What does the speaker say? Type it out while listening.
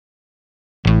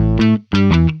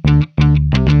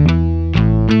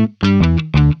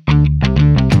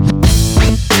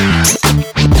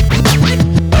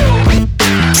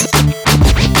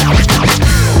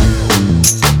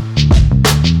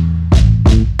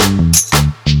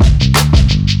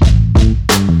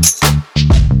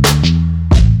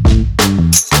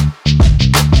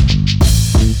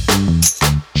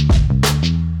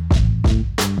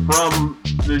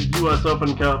US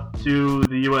Open Cup to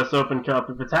the US Open Cup,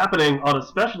 if it's happening on a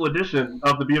special edition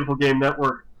of the Beautiful Game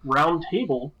Network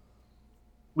Roundtable,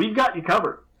 we've got you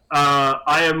covered.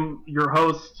 I am your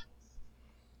host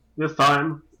this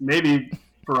time, maybe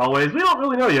for always. We don't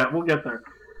really know yet. We'll get there.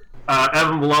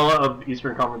 Evan Villela of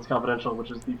Eastern Conference Confidential,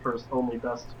 which is the first, only,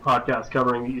 best podcast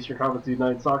covering the Eastern Conference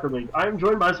United Soccer League. I am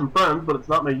joined by some friends, but it's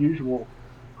not my usual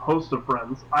host of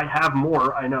friends. I have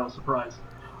more, I know, surprise.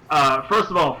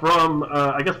 First of all, from,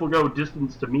 I guess we'll go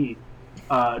distance to me,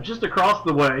 just across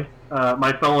the way,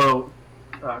 my fellow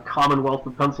Commonwealth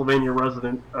of Pennsylvania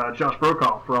resident, Josh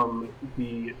Brokaw from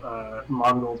the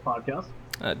Mongols podcast.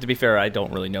 To be fair, I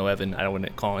don't really know Evan. I don't want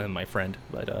to call him my friend,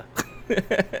 but...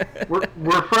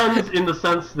 we're friends in the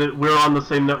sense that we're on the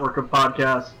same network of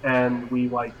podcasts, and we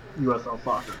like USL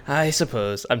soccer. I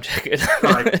suppose. I'm checking.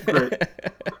 All right, great.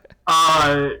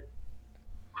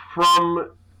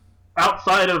 From...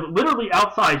 literally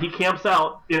outside, he camps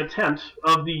out in a tent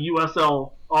of the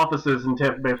USL offices in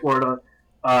Tampa Bay, Florida.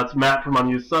 It's Matt from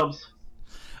Unused Subs.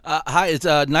 Hi, it's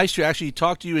nice to actually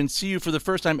talk to you and see you for the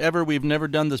first time ever. We've never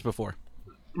done this before.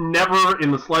 Never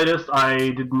in the slightest.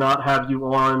 I did not have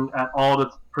you on at all to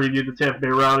preview the Tampa Bay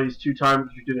Rowdies 2 times,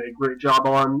 which you did a great job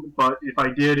on. But if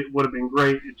I did, it would have been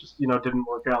great. It just, didn't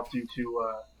work out due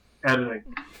to editing,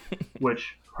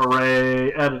 which,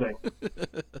 hooray, editing.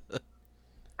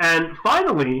 And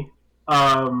finally,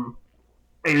 a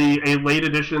late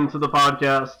addition to the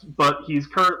podcast, but he's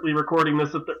currently recording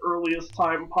this at the earliest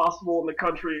time possible in the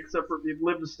country, except for if you've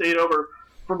lived a state over,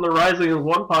 from the Rising is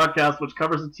One podcast, which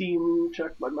covers a team,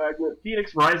 check my magnet,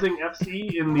 Phoenix Rising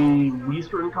FC in the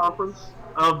Eastern Conference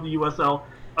of the USL.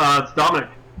 It's Dominic.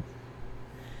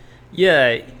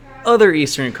 Yeah, other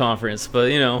Eastern Conference,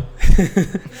 but, yeah.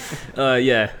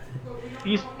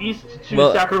 East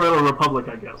to Sacramento Republic,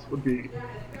 I guess, would be...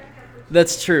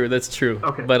 That's true.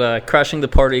 Okay. But crashing the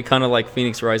party, kind of like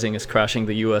Phoenix Rising is crashing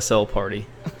the USL party.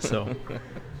 So.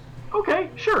 Okay,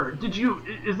 sure. Is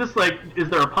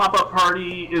there a pop-up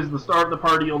party? Is the start of the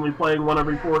party only playing one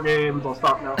every 4 games? I'll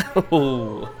stop now.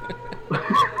 Oh.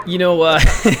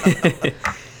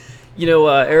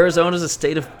 Arizona's a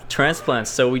state of transplants,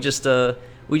 so we just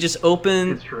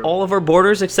open all of our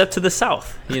borders except to the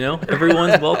south.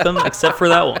 Everyone's welcome except for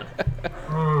that one.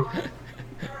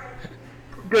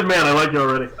 Good man, I like you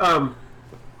already.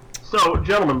 So,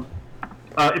 gentlemen,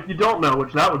 if you don't know,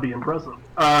 which that would be impressive,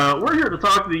 we're here to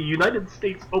talk the United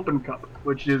States Open Cup,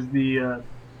 which is the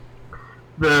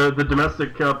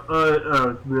domestic cup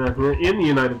in the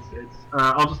United States.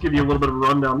 I'll just give you a little bit of a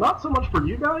rundown, not so much for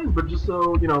you guys, but just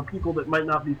so people that might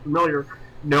not be familiar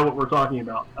know what we're talking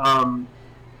about.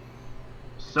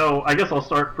 So I guess I'll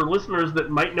start. For listeners that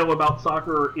might know about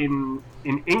soccer in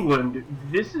England,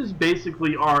 this is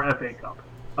basically our FA Cup.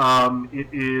 It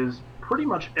is pretty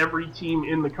much every team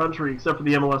in the country except for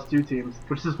the MLS2 teams,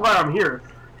 which is why I'm here,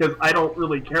 because I don't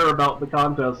really care about the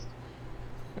contest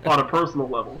on a personal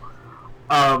level.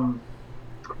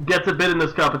 Gets a bid in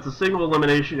this cup. It's a single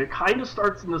elimination. It kind of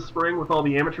starts in the spring with all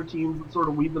the amateur teams that sort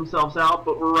of weed themselves out,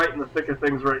 but we're right in the thick of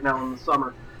things right now in the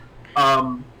summer.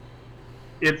 I'm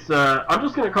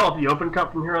just going to call it the Open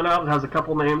Cup from here on out. It has a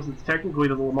couple names. It's technically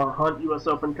the Lamar Hunt U.S.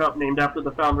 Open Cup, named after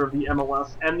the founder of the MLS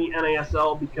and the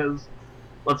NASL, because,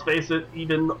 let's face it,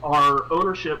 even our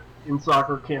ownership in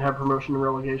soccer can't have promotion and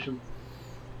relegation.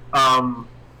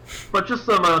 But just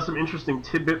some interesting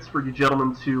tidbits for you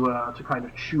gentlemen to kind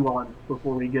of chew on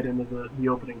before we get into the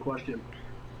opening question.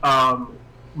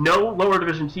 No lower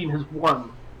division team has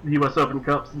won the U.S. Open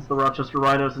Cup since the Rochester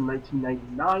Rhinos in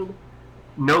 1999.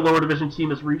 No lower division team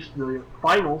has reached the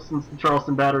final since the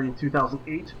Charleston Battery in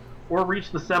 2008, or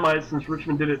reached the semis since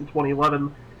Richmond did it in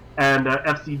 2011, and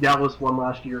FC Dallas won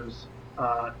last year's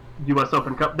U.S.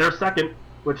 Open Cup. Their second,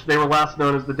 which they were last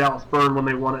known as the Dallas Burn when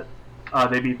they won it.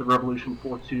 They beat the Revolution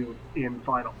 4-2 in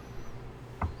final.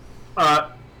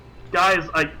 Guys,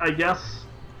 I guess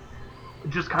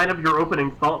just kind of your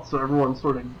opening thoughts so everyone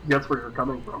sort of gets where you're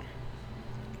coming from.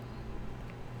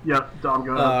 Yeah, Dom,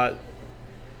 go ahead.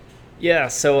 Yeah,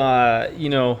 so, I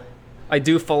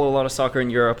do follow a lot of soccer in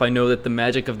Europe. I know that the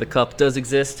magic of the cup does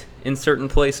exist in certain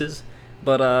places,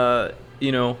 but,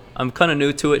 I'm kind of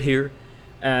new to it here.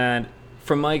 And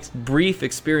from my brief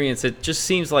experience, it just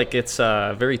seems like it's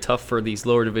very tough for these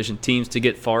lower division teams to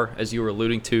get far, as you were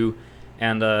alluding to.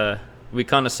 And we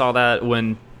kind of saw that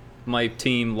when my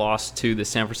team lost to the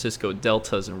San Francisco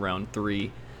Deltas in round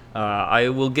 3. I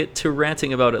will get to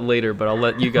ranting about it later, but I'll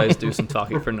let you guys do some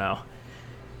talking for now.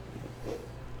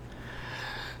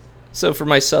 So for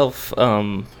myself,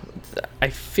 I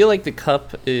feel like the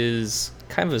Cup is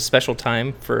kind of a special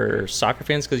time for soccer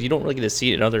fans because you don't really get to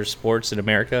see it in other sports in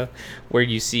America where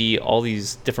you see all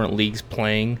these different leagues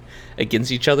playing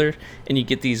against each other and you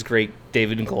get these great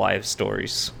David and Goliath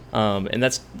stories. And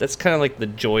that's kind of like the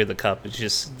joy of the Cup. It's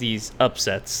just these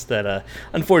upsets that,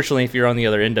 unfortunately, if you're on the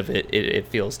other end of it, it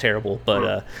feels terrible.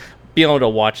 But being able to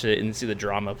watch it and see the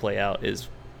drama play out is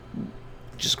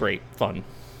just great fun.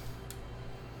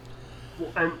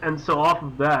 And so off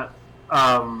of that,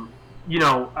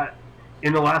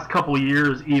 in the last couple of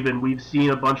years, even we've seen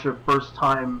a bunch of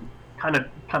first-time kind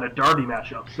of derby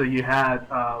matchups. So you had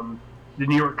the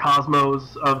New York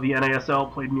Cosmos of the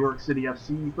NASL played New York City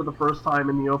FC for the first time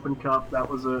in the Open Cup. That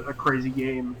was a crazy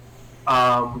game.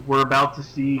 We're about to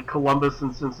see Columbus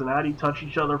and Cincinnati touch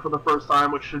each other for the first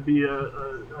time, which should be a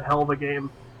hell of a game.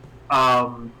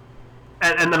 And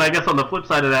then I guess on the flip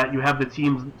side of that, you have the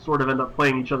teams that sort of end up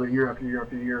playing each other year after year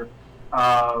after year.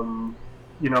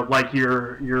 Like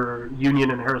your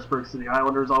Union and Harrisburg City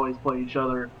Islanders always play each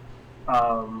other. A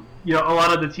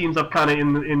lot of the teams up kind of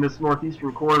in this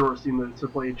northeastern corridor seem to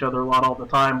play each other a lot all the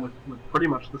time with pretty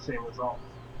much the same result.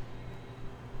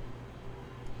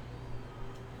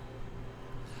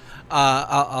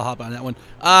 I'll hop on that one.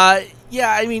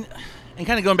 And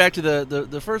kind of going back to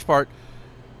the first part,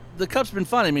 the Cup's been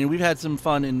fun. I mean, we've had some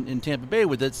fun in Tampa Bay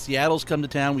with it. Seattle's come to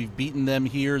town. We've beaten them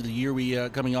here the year we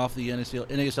coming off the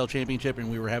NASL championship,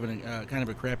 and we were having kind of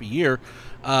a crappy year.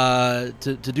 To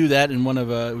do that, and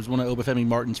it was one of Obafemi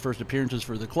Martin's first appearances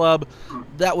for the club.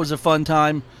 That was a fun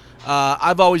time.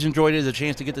 I've always enjoyed it as a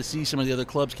chance to get to see some of the other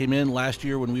clubs came in last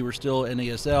year when we were still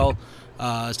NASL.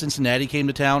 Cincinnati came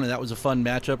to town, and that was a fun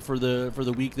matchup for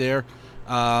the week there.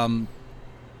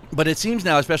 But it seems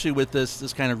now, especially with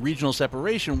this kind of regional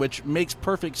separation, which makes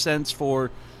perfect sense for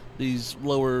these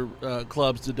lower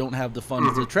clubs that don't have the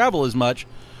funds to travel as much.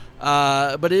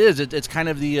 But it's kind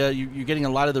of you're getting a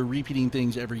lot of the repeating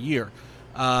things every year.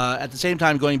 At the same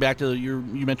time, going back to you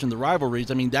mentioned the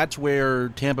rivalries. I mean, that's where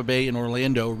Tampa Bay and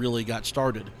Orlando really got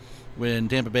started. When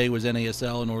Tampa Bay was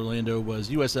NASL and Orlando was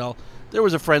USL, there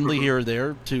was a friendly here or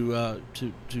there to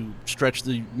stretch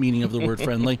the meaning of the word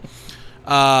friendly.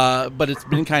 But it's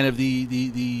been kind of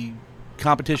the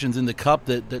competitions in the Cup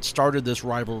that started this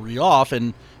rivalry off.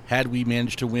 And had we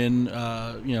managed to win,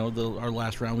 our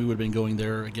last round, we would have been going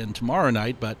there again tomorrow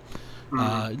night. But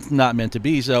it's not meant to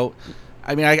be. So,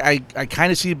 I mean, I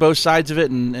kind of see both sides of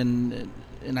it, and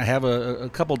I have a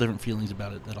couple different feelings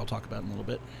about it that I'll talk about in a little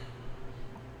bit.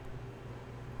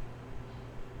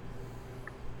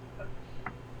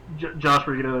 Josh,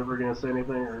 were you gonna say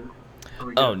anything, or?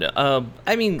 Oh no.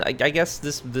 I mean, I guess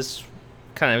this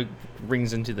kind of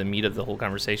brings into the meat of the whole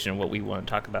conversation. What we want to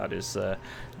talk about is the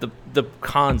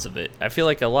cons of it. I feel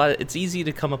like it's easy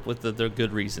to come up with the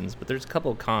good reasons, but there's a couple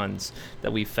of cons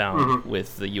that we found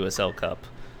with the USL Cup,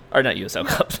 or not USL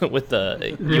Cup, with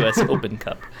the US Open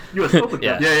Cup. US Open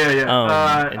Cup.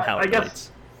 Yeah. And how it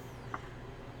relates.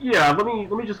 Yeah, let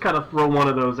me just kind of throw one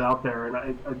of those out there,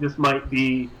 and this might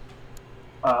be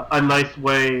a nice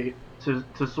way to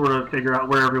sort of figure out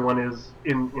where everyone is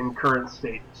in current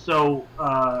state. So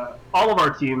all of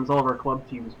our club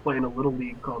teams play in a little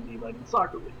league called the United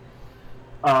Soccer League.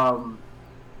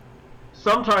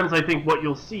 Sometimes I think what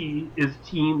you'll see is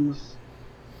teams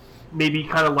maybe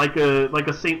kind of like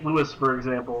a St. Louis, for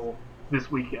example,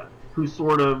 this weekend, who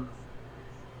sort of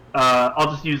I'll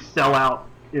just use sell out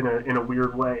in a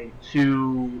weird way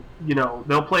to,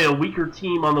 they'll play a weaker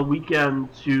team on the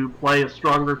weekend to play a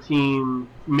stronger team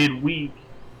midweek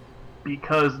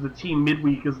because the team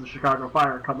midweek is the Chicago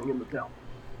Fire coming into town.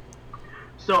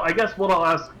 So I guess what I'll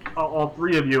ask all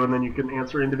three of you, and then you can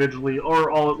answer individually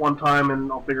or all at one time, and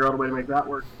I'll figure out a way to make that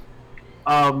work.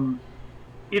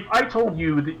 If I told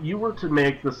you that you were to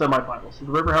make the semifinals, so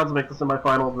the Riverhounds will make the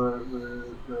semifinal,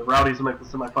 the Rowdies will make the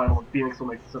semifinal, and Phoenix will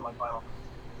make the semifinal.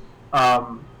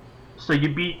 So you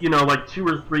beat, like 2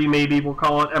 or 3, maybe we'll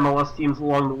call it, MLS teams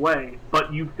along the way,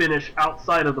 but you finish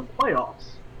outside of the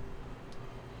playoffs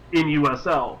in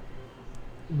USL.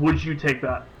 Would you take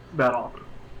that offer?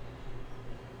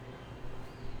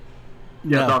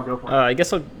 Yeah, No. Dom, go for it. I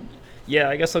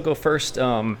guess I'll go first.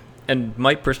 And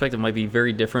my perspective might be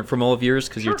very different from all of yours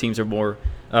because your teams are more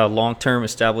long-term,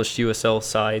 established USL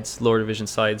sides, lower division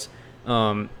sides.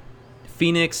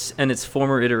 Phoenix and its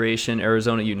former iteration,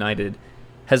 Arizona United,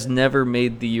 has never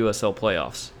made the USL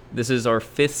playoffs. This is our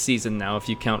 5th season now, if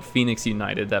you count Phoenix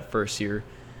United that first year.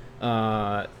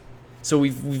 So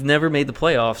we've never made the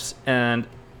playoffs, and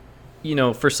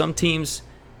for some teams,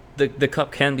 the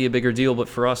cup can be a bigger deal, but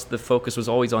for us, the focus was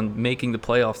always on making the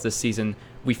playoffs this season.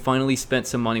 We finally spent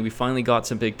some money, we finally got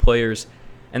some big players,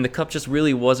 and the cup just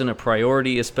really wasn't a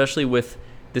priority, especially with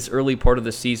this early part of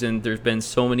the season. There's been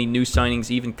so many new signings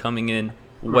even coming in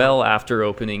well after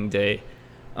opening day,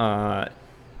 and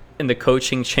the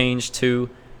coaching changed too.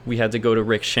 We had to go to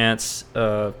Rick Shantz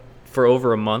for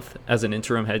over a month as an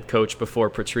interim head coach before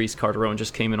Patrice Carteron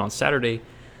just came in on Saturday.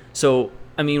 So,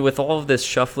 I mean, with all of this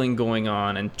shuffling going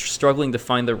on and struggling to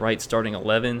find the right starting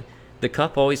 11, the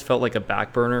Cup always felt like a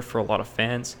back burner for a lot of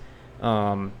fans.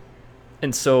 And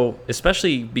so,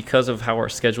 especially because of how our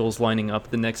schedule is lining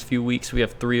up the next few weeks, we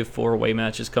have 3 of 4 away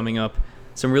matches coming up.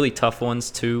 Some really tough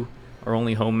ones, too. Our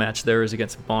only home match there is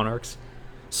against Monarchs.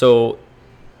 So,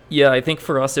 yeah, I think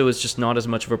for us it was just not as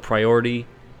much of a priority.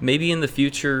 Maybe in the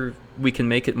future we can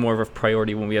make it more of a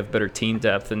priority when we have better team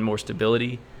depth and more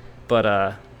stability.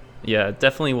 But, yeah, it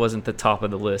definitely wasn't the top of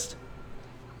the list.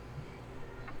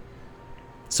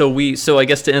 So I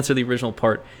guess to answer the original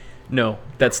part, no,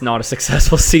 that's not a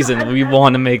successful season. We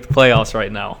want to make the playoffs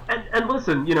right now. And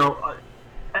listen,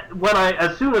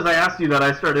 as soon as I asked you that,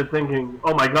 I started thinking,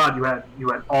 oh my God, you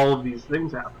had all of these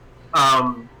things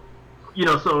happen.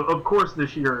 So of course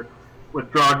this year, with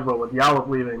Drogba, with Yalop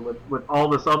leaving, with all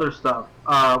this other stuff,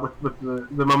 with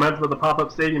the momentum of the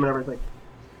pop-up stadium and everything.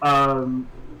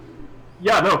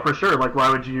 Yeah, no, for sure. Like, why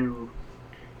would you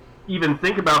even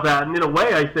think about that? And in a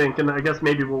way, I think, and I guess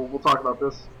maybe we'll talk about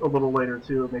this a little later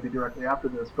too, maybe directly after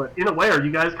this. But in a way, are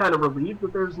you guys kind of relieved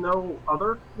that there's no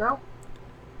other now?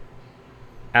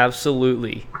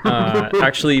 Absolutely.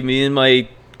 Actually, me and my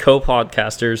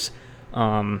co-podcasters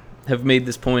have made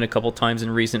this point a couple times in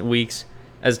recent weeks.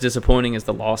 As disappointing as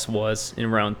the loss was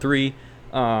in round 3,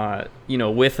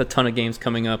 with a ton of games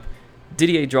coming up,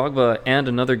 Didier Drogba and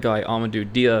another guy,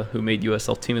 Amadou Dia, who made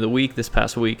USL Team of the Week this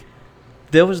past week,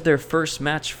 that was their first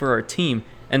match for our team.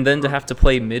 And then to have to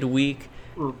play midweek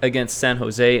against San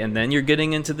Jose, and then you're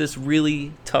getting into this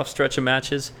really tough stretch of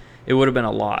matches, it would have been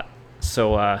a lot.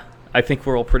 So I think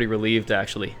we're all pretty relieved,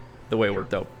 actually, the way it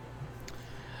worked out.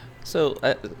 So,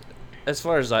 as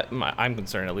far as I'm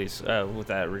concerned, at least, with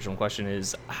that original question,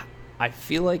 is I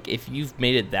feel like if you've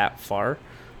made it that far,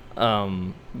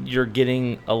 you're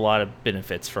getting a lot of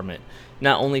benefits from it.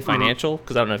 Not only financial,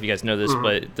 because I don't know if you guys know this,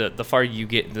 but the farther you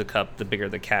get into the cup, the bigger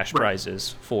the cash prize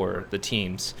is for the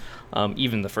teams.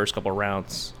 Even the first couple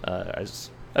rounds is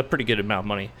a pretty good amount of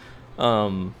money.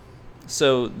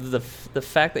 So the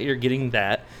fact that you're getting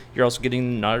that, you're also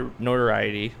getting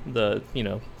notoriety,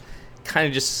 kind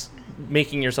of just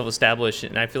making yourself established,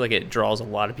 and I feel like it draws a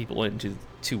lot of people in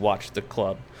to watch the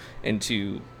club and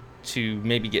to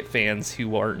maybe get fans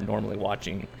who aren't normally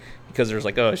watching, because there's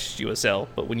like, oh, it's USL.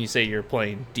 But when you say you're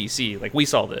playing DC, like we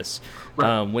saw this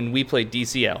when we played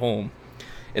DC at home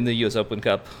in the US Open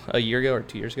Cup a year ago or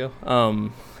 2 years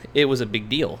ago, it was a big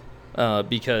deal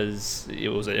because it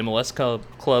was an MLS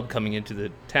club coming into the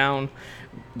town.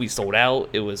 We sold out.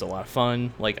 It was a lot of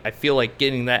fun. Like, I feel like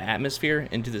getting that atmosphere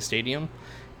into the stadium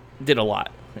did a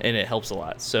lot, and it helps a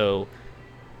lot. So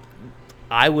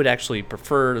I would actually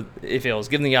prefer, if I was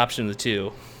given the option of the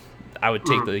two, I would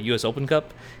take the US Open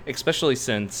Cup, especially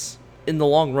since in the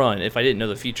long run, if I didn't know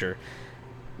the future,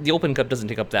 the Open Cup doesn't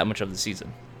take up that much of the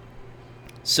season.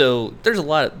 So there's a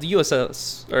lot of the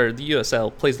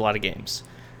USL plays a lot of games.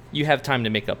 You have time to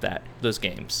make up those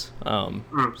games.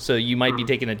 So you might be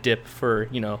taking a dip for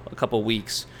a couple of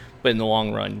weeks, but in the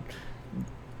long run,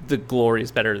 the glory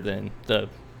is better than the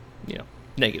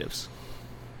negatives.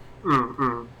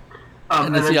 And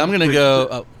see, I'm gonna go.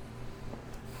 Oh.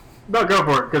 No, go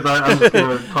for it, because I'm just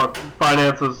gonna talk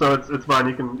finances, so it's fine.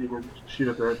 You can shoot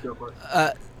it there. Go for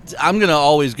it. I'm gonna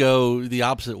always go the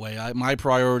opposite way. My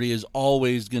priority is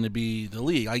always gonna be the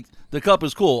league. The cup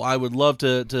is cool. I would love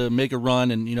to make a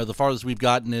run, and the farthest we've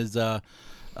gotten is into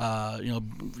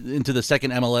the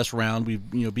second MLS round.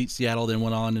 We've beat Seattle, then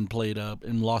went on and played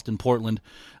and lost in Portland.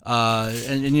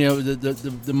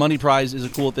 The money prize is a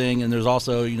cool thing, and there's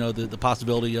also the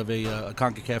possibility of a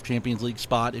CONCACAF Champions League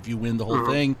spot if you win the whole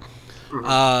thing.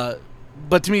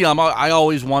 But to me, I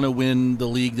always want to win the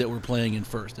league that we're playing in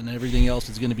first, and everything else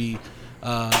is going to be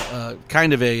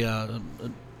kind of a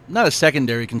not a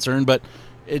secondary concern, but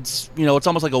it's it's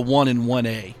almost like a 1 in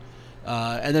 1A.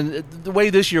 And then the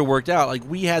way this year worked out, like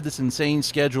we had this insane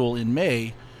schedule in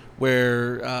May,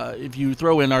 where if you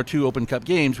throw in our 2 Open Cup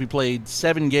games, we played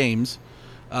 7 games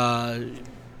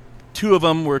 2 of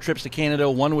them were trips to Canada.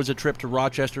 1 was a trip to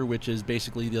Rochester, which is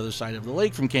basically the other side of the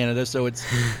lake from Canada. So it's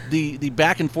the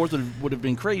back and forth would have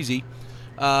been crazy.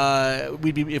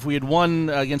 If we had won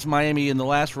against Miami in the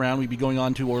last round, we'd be going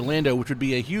on to Orlando, which would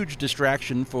be a huge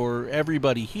distraction for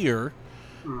everybody here.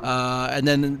 And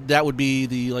then that would be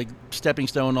the stepping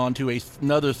stone onto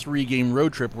another 3-game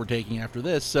road trip we're taking after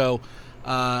this. So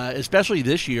especially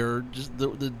this year, just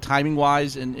the timing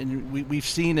wise, and we've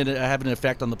seen it have an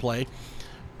effect on the play.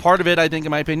 Part of it, I think,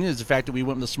 in my opinion, is the fact that we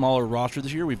went with a smaller roster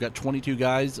this year. We've got 22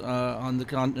 guys on the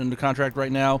contract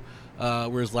right now,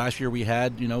 whereas last year we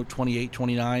had 28,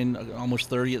 29, almost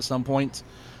 30 at some points,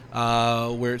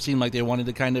 where it seemed like they wanted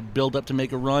to kind of build up to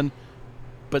make a run.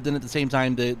 But then at the same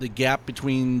time, the gap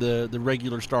between the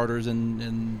regular starters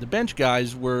and the bench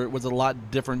guys was a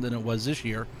lot different than it was this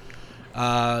year.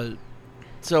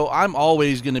 So I'm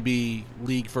always going to be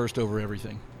league first over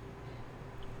everything.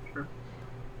 Sure.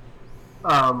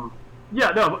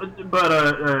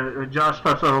 Josh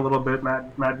touched on it a little bit.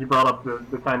 Matt, you brought up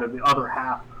the kind of the other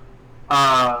half.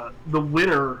 The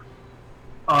winner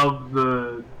of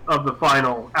the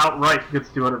final outright gets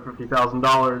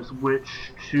 $250,000, which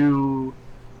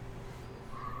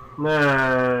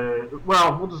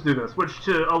we'll just do this. Which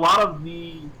to a lot of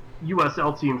the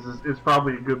USL teams is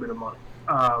probably a good bit of money.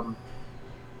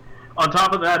 On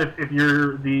top of that, if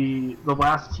you're the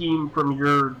last team from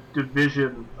your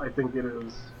division, I think it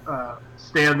is,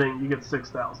 standing, you get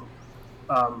 $6,000.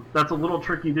 That's a little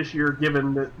tricky this year,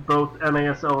 given that both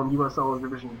NASL and USL are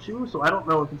Division 2, so I don't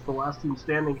know if it's the last team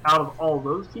standing out of all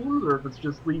those teams, or if it's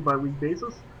just league-by-league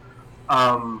basis.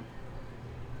 And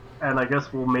I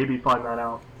guess we'll maybe find that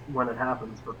out when it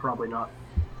happens, but probably not.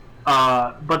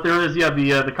 But there is, the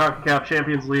CONCACAF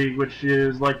Champions League, which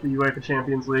is like the UEFA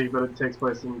Champions League, but it takes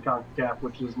place in CONCACAF,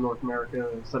 which is North America,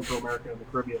 Central America, and the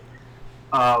Caribbean.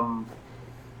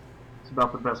 It's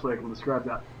about the best way I can describe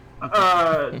that.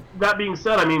 That being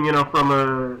said, I mean,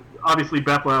 from obviously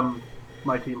Bethlehem,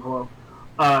 my team, hello,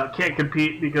 can't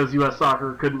compete because U.S.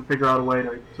 Soccer couldn't figure out a way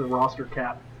to roster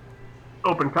cap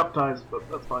Open Cup ties, but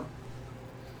that's fine.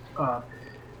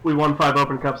 We won 5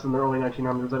 Open Cups in the early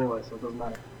 1900s anyway, so it doesn't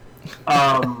matter.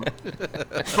 But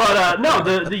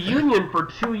the Union for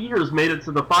 2 years made it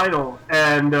to the final,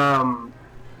 and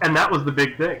that was the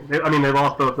big thing. They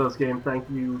lost both those games. Thank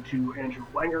you to Andrew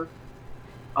Wenger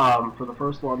for the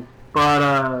first one. But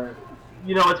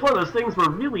it's one of those things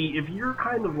where really, if you're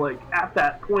kind of at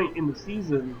that point in the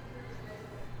season,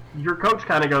 your coach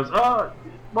kind of goes,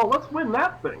 well, let's win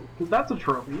that thing, because that's a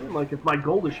trophy. And if my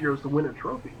goal this year is to win a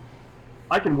trophy,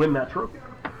 I can win that trophy.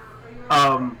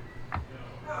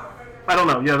 I don't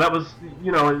know. Yeah, that was,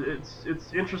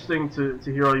 it's interesting to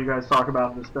hear all you guys talk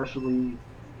about it, especially,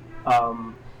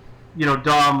 Dom,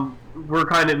 we're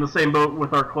kind of in the same boat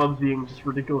with our clubs being just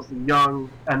ridiculously young,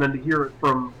 and then to hear it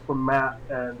from Matt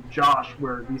and Josh,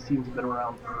 where these teams have been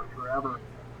around for forever,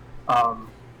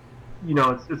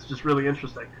 it's just really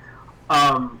interesting.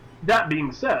 That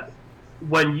being said,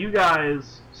 when you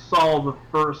guys saw the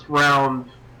first round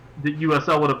that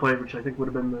USL would have played, which I think would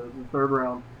have been the third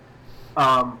round,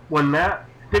 when that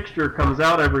fixture comes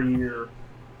out every year,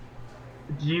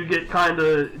 do you get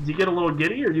a little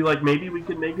giddy, or do you maybe we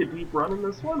could make a deep run in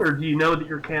this one, or do you know that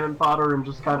you're cannon fodder and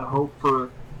just kind of hope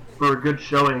for a good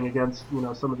showing against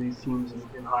some of these teams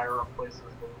in higher up places?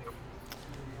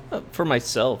 For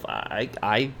myself,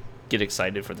 I get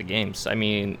excited for the games. I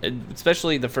mean,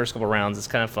 especially the first couple rounds, it's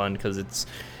kind of fun because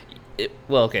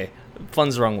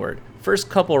fun's the wrong word. First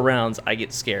couple of rounds, I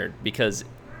get scared because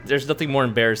there's nothing more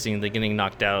embarrassing than getting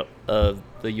knocked out of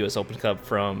the U.S. Open Cup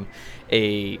from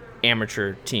a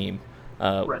amateur team.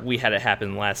 Right. We had it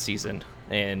happen last season,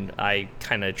 and I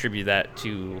kind of attribute that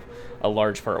to a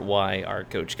large part why our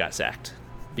coach got sacked.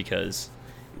 Because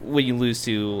when you lose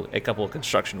to a couple of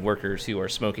construction workers who are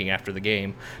smoking after the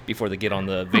game before they get on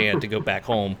the van to go back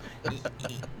home,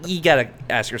 you got to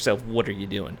ask yourself, what are you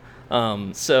doing?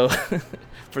 So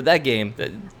for that game,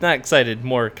 not excited,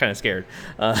 more kind of scared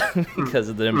because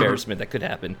of the embarrassment that could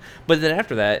happen. But then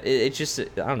after that, it's just, I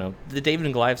don't know, the David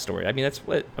and Goliath story. I mean, that's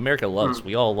what America loves.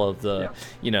 We all love the,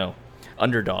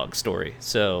 underdog story.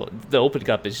 So the Open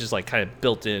Cup is just kind of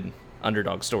built in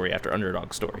underdog story after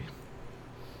underdog story.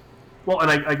 Well,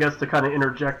 and I guess to kind of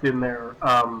interject in there,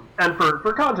 and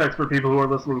for context for people who are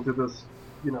listening to this,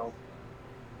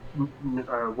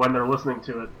 when they're listening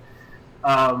to it,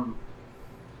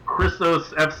 Christos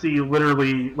FC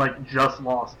literally just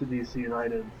lost to DC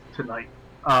United tonight,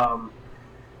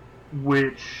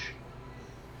 which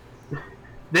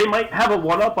they might have a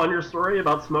one-up on your story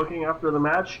about smoking after the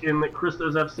match, in that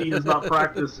Christos FC does not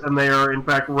practice and they are in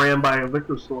fact ran by a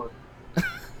liquor store.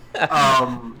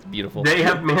 Beautiful. They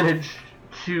have managed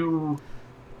to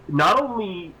not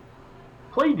only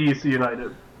play DC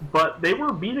United, but they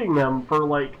were beating them for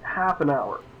like half an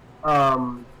hour.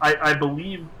 I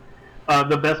believe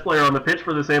the best player on the pitch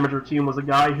for this amateur team was a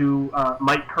guy who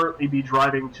might currently be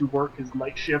driving to work his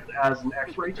night shift as an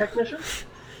X-ray technician.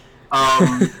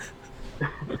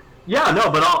 Yeah, no,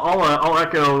 but I'll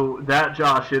echo that,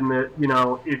 Josh, in that, you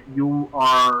know, if you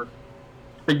are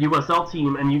a USL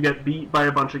team and you get beat by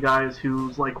a bunch of guys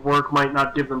whose like work might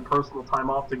not give them personal time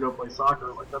off to go play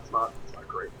soccer, like that's not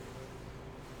great.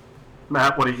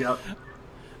 Matt, what do you got?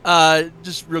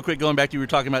 Just real quick, going back to you were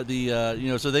talking about the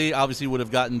so they obviously would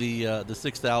have gotten the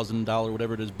 $6,000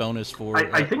 whatever it is bonus for.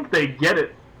 I think they get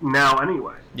it now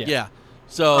anyway. Yeah.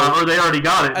 So or they already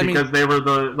got it because they were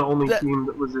the only team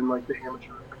that was in like the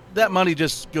amateur. That money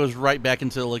just goes right back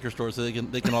into the liquor store, so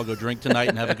they can all go drink tonight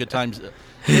and have a good time.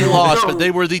 They lost, but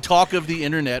they were the talk of the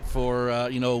internet for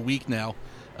a week now.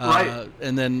 Right.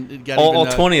 And then it got all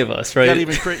 20 of us, right? Got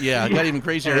even got even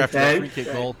crazier after that free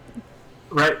kick goal.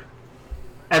 Right.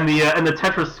 And the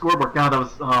Tetris scoreboard. God,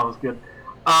 that was good.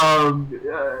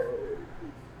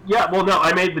 Yeah, well, no,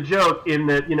 I made the joke in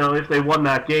that, you know, if they won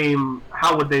that game,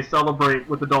 how would they celebrate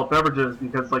with adult beverages?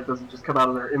 Because, like, does it just come out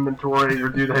of their inventory, or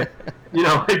do they, you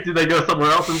know, like, do they go somewhere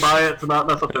else and buy it to not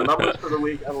mess up their numbers for the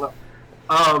week? I don't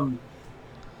know.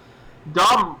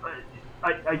 Dom,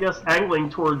 I guess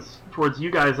angling towards you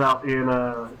guys out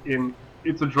in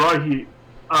it's a dry heat.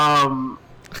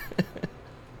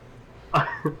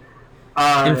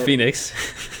 In Phoenix.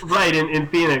 Right, in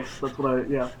Phoenix. That's what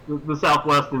the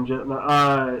Southwest in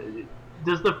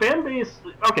does the fan base...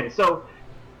 Okay, so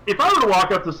if I were to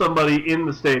walk up to somebody in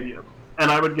the stadium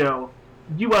and I would go,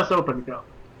 US Open Cup,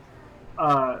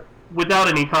 without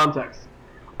any context,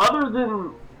 other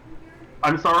than,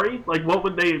 I'm sorry, like what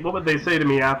would they say to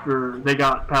me after they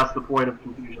got past the point of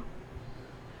confusion?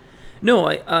 No,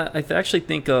 I actually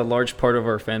think a large part of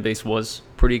our fan base was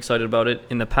pretty excited about it.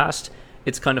 In the past,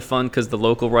 it's kind of fun because the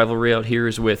local rivalry out here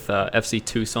is with FC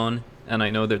Tucson, and I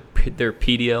know that they're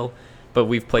PDL, but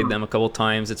we've played them a couple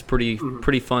times. It's pretty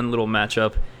fun little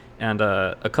matchup. And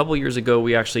a couple years ago,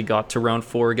 we actually got to round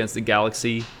 4 against the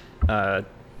Galaxy,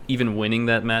 even winning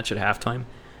that match at halftime.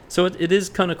 So it is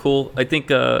kind of cool. I think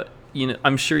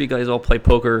I'm sure you guys all play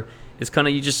poker. It's kind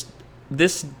of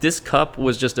this cup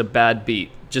was just a bad beat,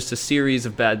 just a series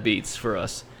of bad beats for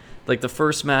us. Like the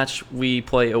first match, we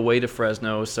play away to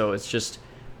Fresno, so it's just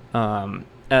I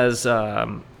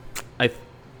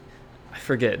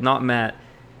forget, not Matt,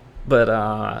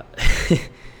 but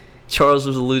Charles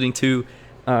was alluding to,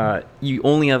 you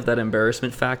only have that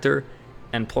embarrassment factor,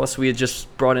 and plus we had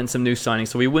just brought in some new signings,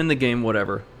 so we win the game,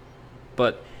 whatever.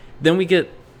 But then we get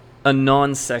a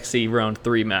non-sexy round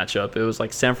 3 matchup. It was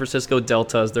like San Francisco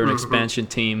Deltas, they're an expansion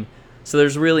team, so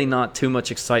there's really not too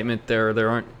much excitement there. There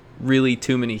aren't really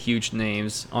too many huge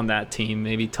names on that team,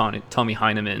 maybe Tommy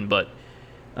Heineman, but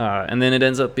and then it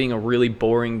ends up being a really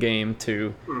boring game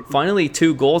to finally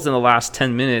 2 goals in the last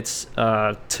 10 minutes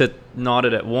to knot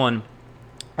it at 1.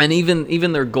 And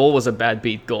even their goal was a bad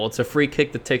beat goal. It's a free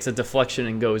kick that takes a deflection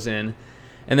and goes in.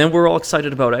 And then we're all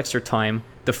excited about extra time.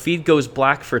 The feed goes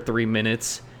black for 3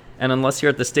 minutes, and unless you're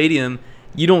at the stadium,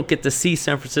 you don't get to see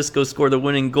San Francisco score the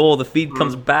winning goal. The feed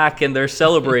comes back and they're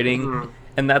celebrating,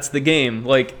 and that's the game.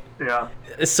 Like, yeah.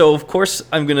 So of course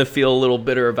I'm gonna feel a little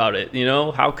bitter about it. You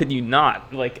know, how could you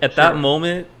not? Like at that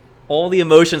moment, all the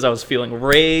emotions I was feeling: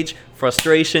 rage,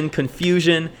 frustration,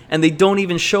 confusion, and they don't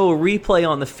even show a replay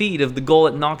on the feed of the goal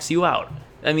that knocks you out.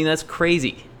 I mean, that's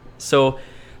crazy. So,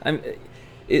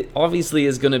 it obviously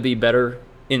is going to be better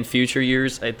in future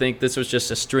years. I think this was just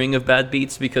a string of bad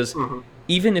beats because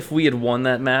even if we had won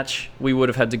that match, we would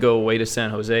have had to go away to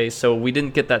San Jose. So we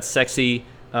didn't get that sexy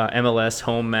MLS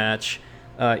home match.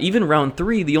 Even round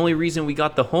 3, the only reason we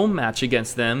got the home match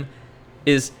against them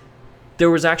is there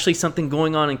was actually something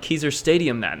going on in Keyser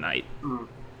Stadium that night.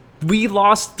 We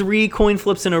lost 3 coin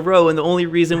flips in a row, and the only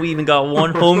reason we even got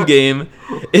one home game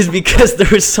is because there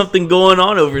was something going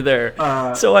on over there.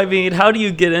 So, I mean, how do you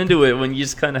get into it when you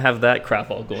just kind of have that crap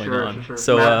all going on? Sure.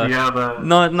 So,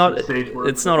 Matt,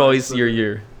 it's not always your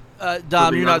year.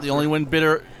 Dom, you're not the only one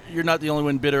bitter. You're not the only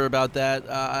one bitter about that.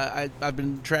 I've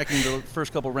been tracking the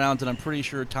first couple rounds, and I'm pretty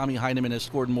sure Tommy Heineman has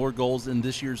scored more goals in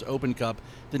this year's Open Cup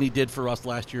than he did for us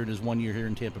last year in his 1 year here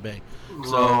in Tampa Bay.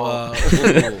 So,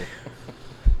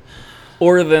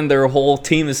 or than their whole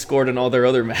team has scored in all their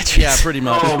other matches. Yeah, pretty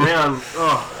much. Oh man,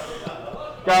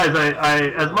 guys,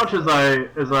 I as much as I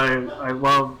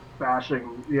love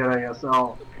bashing the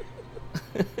NASL,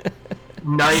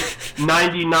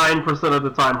 99% of the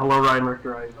time, hello Ryan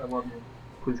Richter, I love you.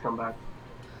 Please come back.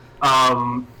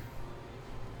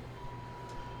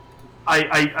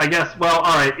 I guess, well,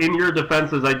 all right, in your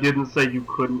defenses, I didn't say you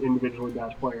couldn't individually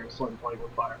bash players, so I'm playing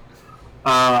with fire.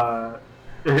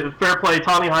 Fair play,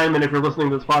 Tommy Hyman, if you're listening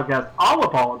to this podcast, I'll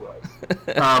apologize.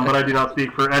 But I do not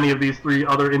speak for any of these three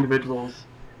other individuals.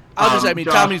 Josh,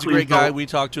 Tommy's a great guy. Don't. We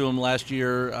talked to him last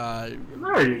year,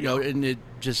 There you go. and it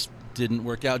just didn't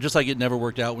work out, just like it never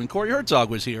worked out when Corey Herzog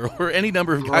was here, or any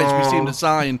number of guys we seem to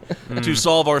sign to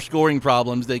solve our scoring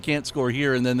problems. They can't score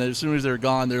here, and then as soon as they're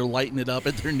gone, they're lighting it up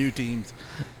at their new teams.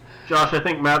 Josh, I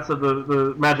think Matt said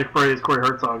the magic phrase Corey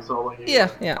Herzog, so I'll let you.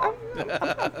 Yeah.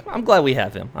 I'm glad we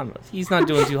have him. He's not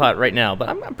doing too hot right now, but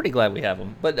I'm pretty glad we have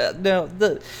him. But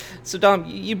so Dom,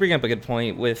 you bring up a good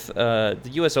point with the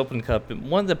U.S. Open Cup.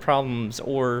 One of the problems,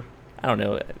 or I don't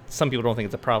know, some people don't think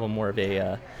it's a problem, more of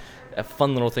a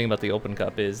fun little thing about the Open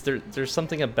Cup is there's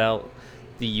something about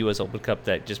the U.S. Open Cup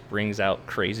that just brings out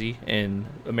crazy in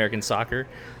American soccer.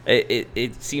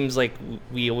 It seems like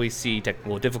we always see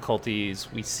technical difficulties.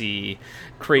 We see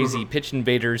crazy pitch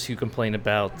invaders who complain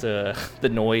about the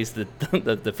noise that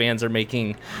the fans are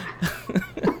making.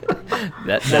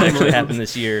 that actually happened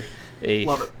this year.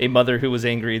 A mother who was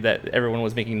angry that everyone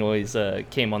was making noise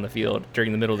came on the field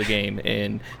during the middle of the game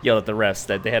and yelled at the refs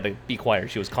that they had to be quiet.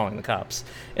 She was calling the cops,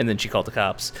 and then she called the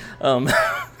cops.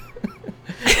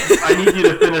 I need you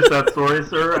to finish that story,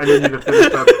 sir. I need you to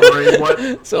finish that story.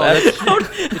 What? So how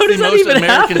does that even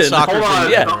American happen? soccer Hold on.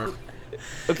 thing Yeah. ever.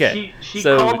 Okay. She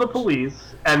so, called the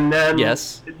police, and then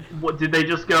Yes. What did they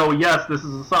just go? Yes, this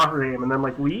is a soccer game, and then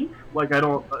like leave? Like I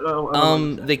don't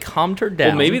understand. they calmed her down.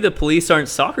 Well, maybe the police aren't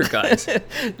soccer guys.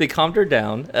 They calmed her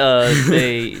down.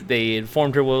 They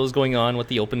informed her what was going on, what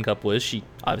the Open Cup was. She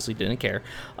obviously didn't care.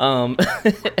 And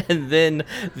then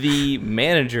the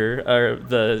manager or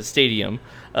the stadium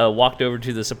walked over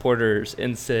to the supporters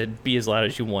and said, "Be as loud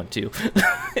as you want to."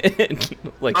 And,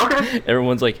 Okay.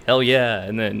 everyone's like, "Hell yeah!"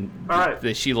 And then All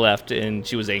right. she left and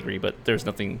she was angry, but there's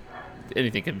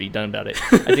anything could be done about it.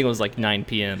 I think it was like 9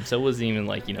 p.m. So it wasn't even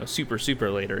like super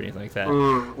late or anything like that.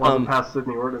 Wasn't past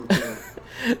Sydney ordinance.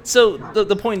 Yeah. So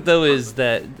the point though is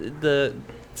that the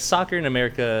soccer in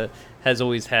America has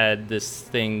always had this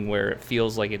thing where it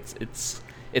feels like it's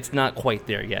not quite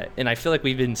there yet, and I feel like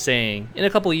we've been saying in a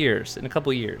couple of years, and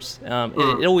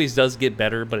it always does get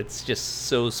better, but it's just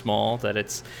so small that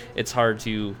it's hard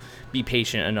to be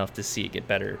patient enough to see it get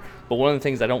better. But one of the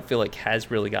things I don't feel like has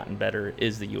really gotten better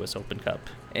is the U.S. Open Cup,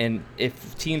 and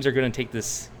if teams are going to take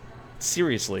this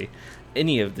seriously,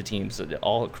 any of the teams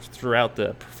all throughout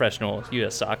the professional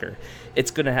U.S. soccer,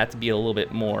 it's going to have to be a little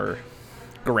bit more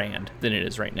grand than it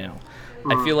is right now.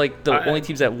 I feel like the only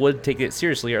teams that would take it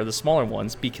seriously are the smaller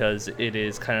ones because it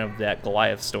is kind of that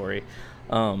Goliath story.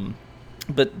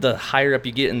 But the higher up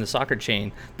you get in the soccer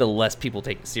chain, the less people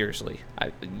take it seriously.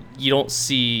 You don't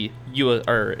see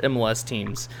or MLS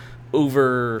teams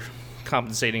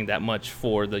overcompensating that much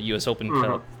for the U.S. Open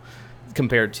Cup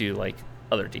compared to like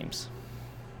other teams.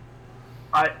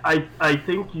 I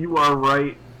think you are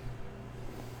right,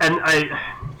 and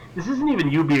this isn't even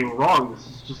you being wrong. This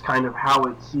is just kind of how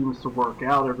it seems to work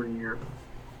out every year.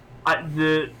 I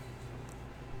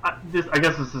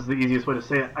guess this is the easiest way to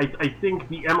say it. I think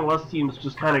the MLS teams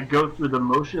just kind of go through the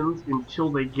motions until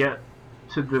they get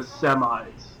to the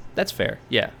semis. That's fair.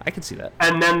 Yeah, I can see that.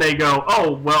 And then they go,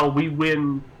 oh, well, we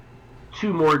win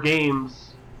 2 more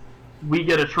games, we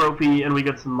get a trophy and we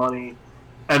get some money,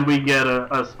 and we get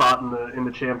a spot in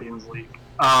the Champions League.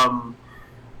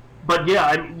 But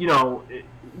yeah,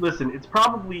 listen, it's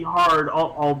probably hard.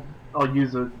 I'll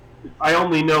use I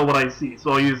only know what I see,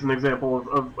 so I'll use an example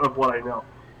of what I know.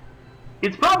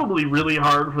 It's probably really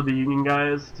hard for the Union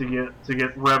guys to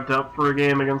get revved up for a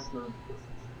game against the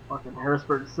fucking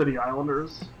Harrisburg City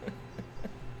Islanders,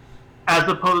 as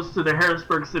opposed to the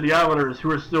Harrisburg City Islanders,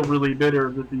 who are still really bitter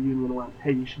that the Union went,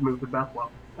 "Hey, you should move to Bethlehem,"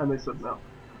 and they said no.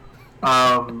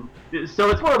 So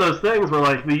it's one of those things where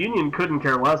like the Union couldn't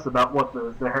care less about what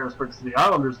the Harrisburg City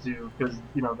Islanders do because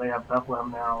they have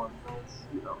Bethlehem now and it's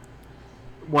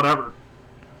whatever.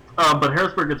 But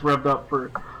Harrisburg gets revved up for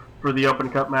the Open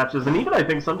Cup matches, and even I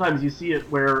think sometimes you see it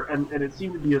where and it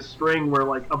seemed to be a string where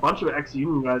like a bunch of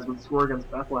ex-Union guys would score against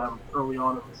Bethlehem early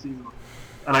on in the season,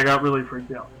 and I got really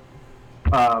freaked out.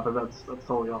 But that's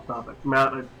totally off topic.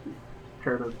 Matt, I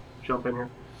care to jump in here.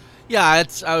 Yeah,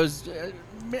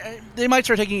 they might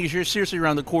start taking it seriously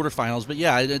around the quarterfinals, but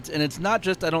yeah, it's not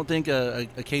just, I don't think, a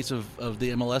case of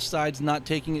the MLS sides not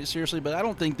taking it seriously, but I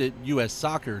don't think that U.S.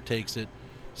 soccer takes it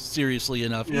seriously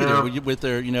enough either with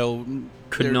their,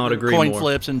 Could not agree coin more.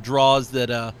 flips and draws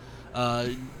that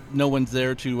no one's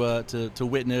there to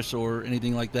witness or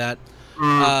anything like that.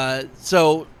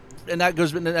 So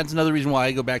that's another reason why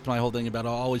I go back to my whole thing about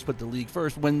I'll always put the league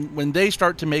first. When they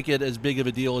start to make it as big of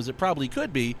a deal as it probably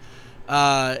could be,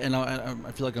 and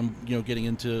I feel like I'm getting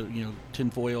into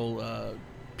tinfoil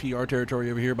PR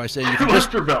territory over here by saying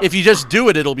if you just do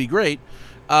it, it'll be great.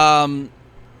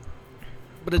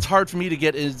 But it's hard for me to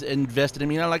get as invested. I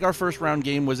mean, like our first round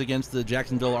game was against the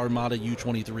Jacksonville Armada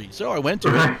U23, so I went to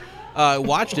it.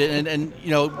 Watched it, and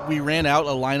we ran out a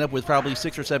lineup with probably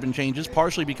 6 or 7 changes,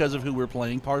 partially because of who we're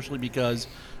playing, partially because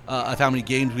of how many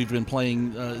games we've been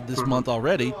playing this month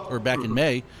already, or back in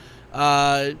May.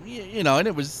 And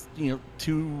it was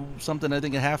 2-something I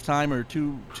think at halftime, or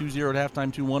 2-0 at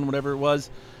halftime, 2-1, whatever it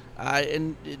was.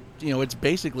 And it's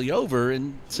basically over.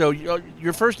 And so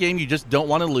your first game you just don't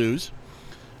want to lose.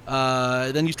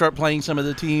 Then you start playing some of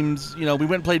the teams. We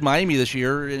went and played Miami this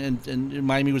year, and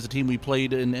Miami was the team we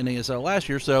played in NASL last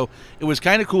year. So it was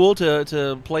kind of cool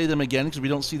to play them again because we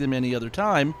don't see them any other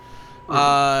time.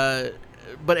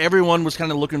 But everyone was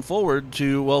kind of looking forward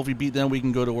to, well, if we beat them, we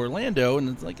can go to Orlando. And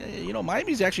it's like,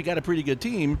 Miami's actually got a pretty good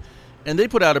team, and they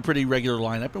put out a pretty regular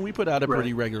lineup, and we put out a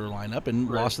pretty regular lineup and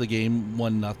lost the game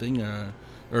 1-0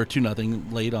 or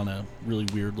 2-0 late on a really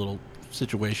weird little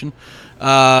situation.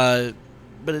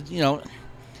 But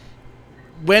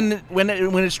when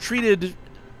it's treated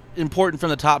important from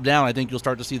the top down, I think you'll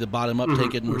start to see the bottom up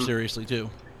take it more seriously too.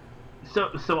 So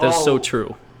that's so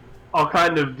true. I'll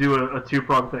kind of do a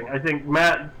two-pronged thing. I think,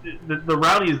 Matt, the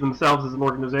Rowdies themselves as an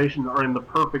organization are in the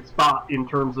perfect spot in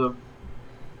terms of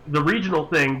the regional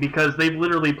thing, because they've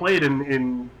literally played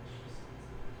in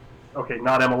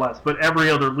not MLS, but every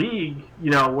other league,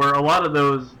 where a lot of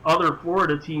those other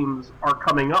Florida teams are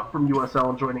coming up from USL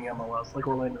and joining MLS, like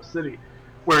Orlando City,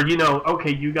 where, you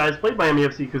guys played Miami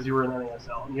FC because you were in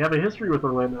NASL, and you have a history with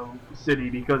Orlando City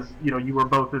because, you were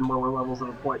both in lower levels of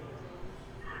the play.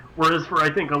 Whereas for, I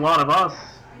think, a lot of us,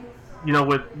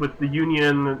 with the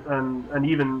Union and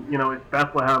even, at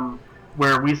Bethlehem,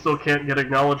 where we still can't get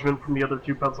acknowledgement from the other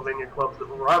 2 Pennsylvania clubs that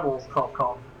were rivals,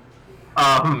 cough.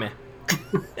 All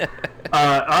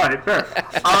right, fair.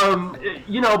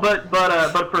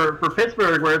 But for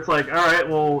Pittsburgh, where it's like, all right,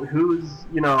 well, who's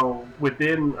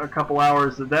within a couple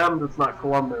hours of them that's not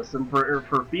Columbus, and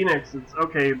for Phoenix, it's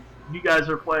okay. You guys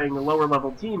are playing a lower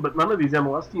level team, but none of these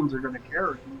MLS teams are going to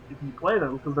care if you play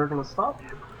them because they're going to stop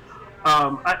you.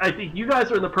 I think you guys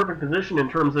are in the perfect position in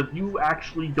terms of you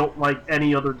actually don't like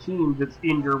any other team that's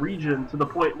in your region, to the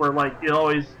point where, like, it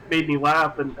always made me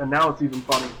laugh, and now it's even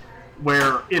funny,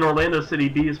 where in Orlando City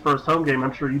B's first home game,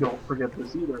 I'm sure you don't forget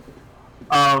this either,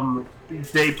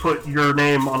 they put your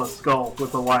name on a skull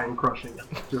with a lion crushing it.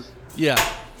 Just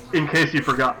in case you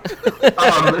forgot.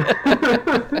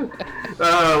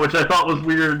 Which I thought was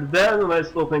weird then, and I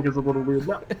still think is a little weird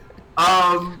now.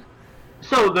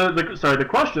 So the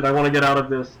question I want to get out of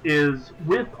this is,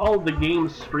 with all the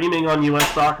games streaming on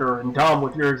US Soccer, and Dom,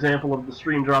 with your example of the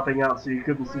stream dropping out so you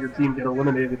couldn't see your team get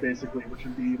eliminated, basically, which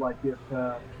would be like if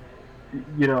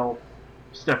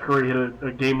Steph Curry hit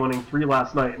a game-winning 3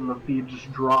 last night and the feed just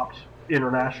dropped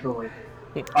internationally.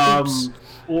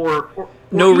 Or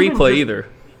no replay either.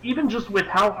 Even just with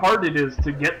how hard it is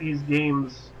to get these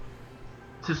games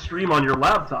to stream on your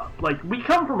laptop. Like, we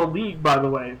come from a league, by the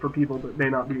way, for people that may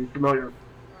not be familiar,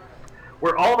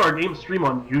 where all of our games stream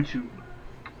on YouTube.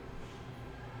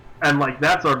 And, like,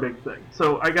 that's our big thing.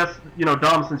 So I guess,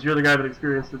 Dom, since you're the guy that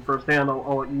experienced it firsthand,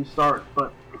 I'll let you start.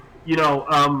 But,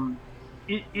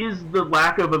 is the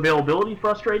lack of availability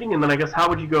frustrating? And then I guess how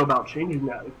would you go about changing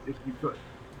that if you could?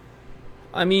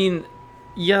 I mean,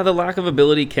 yeah, the lack of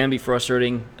ability can be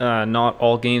frustrating. Not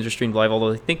all games are streamed live,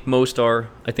 although I think most are.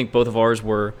 I think both of ours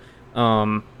were.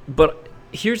 But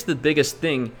here's the biggest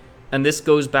thing, and this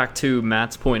goes back to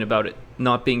Matt's point about it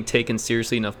not being taken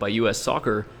seriously enough by U.S.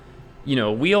 Soccer.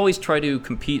 We always try to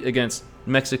compete against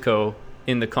Mexico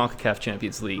in the CONCACAF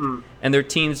Champions League, and their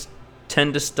teams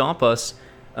tend to stomp us.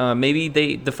 Maybe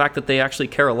the fact that they actually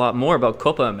care a lot more about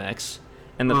Copa MX,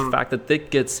 and the fact that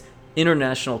it gets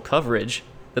international coverage,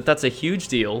 that's a huge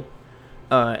deal.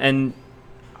 And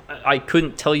I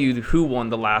couldn't tell you who won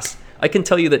the last. I can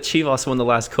tell you that Chivas won the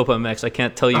last Copa MX. I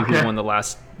can't tell you who won the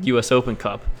last U.S. Open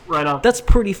Cup. Right on. That's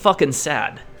pretty fucking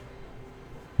sad.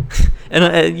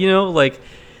 And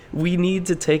we need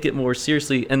to take it more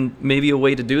seriously. And maybe a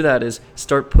way to do that is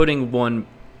start putting 1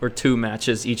 or 2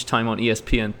 matches each time on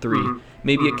ESPN3.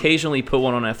 Maybe occasionally put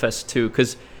one on FS2.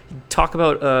 Because talk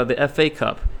about the FA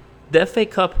Cup. The FA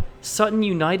Cup, Sutton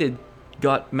United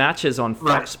got matches on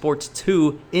Fox Sports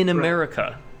 2 in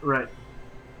America. Right.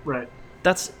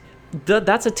 That's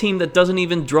a team that doesn't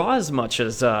even draw as much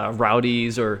as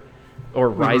Rowdies or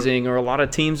Rising or a lot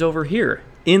of teams over here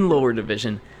in lower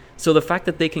division. So the fact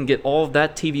that they can get all of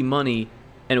that TV money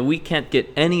and we can't get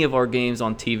any of our games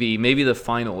on TV, maybe the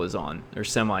final is on or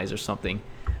semis or something.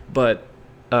 But,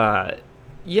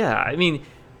 yeah, I mean,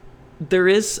 there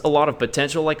is a lot of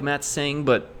potential, like Matt's saying,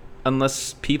 but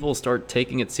unless people start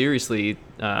taking it seriously.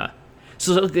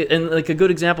 And like a good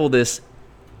example of this,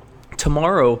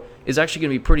 tomorrow is actually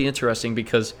going to be pretty interesting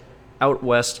because out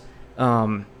west,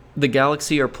 the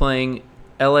Galaxy are playing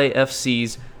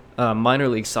LAFC's minor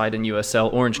league side in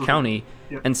USL, Orange County,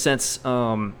 Yep. and since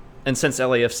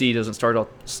LAFC doesn't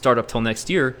start up till next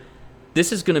year,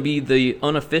 this is going to be the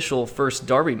unofficial first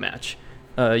derby match.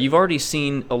 You've already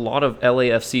seen a lot of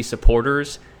LAFC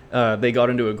supporters. They got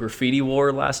into a graffiti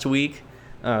war last week.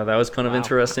 That was kind of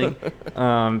interesting.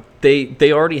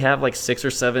 They already have like 6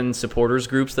 or 7 supporters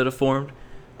groups that have formed.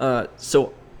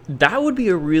 So that would be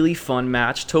a really fun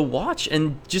match to watch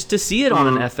and just to see it on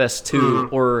an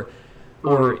FS2 or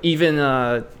even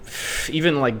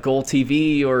like Goal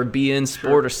TV or BN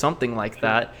Sport or something like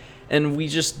that. And we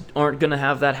just aren't going to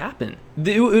have that happen.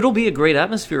 It'll be a great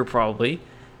atmosphere probably,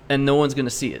 and no one's going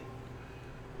to see it.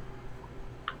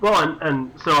 Well,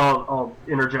 and so I'll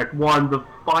interject. One, the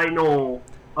final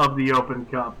of the Open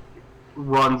Cup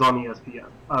runs on ESPN.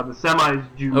 The semis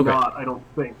do not, I don't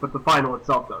think, but the final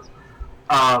itself does.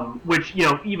 Which,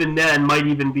 even then might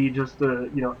even be just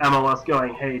MLS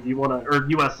going, hey, do you want to, or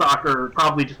U.S. Soccer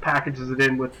probably just packages it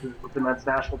in with the men's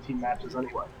national team matches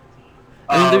anyway.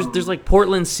 I mean, there's like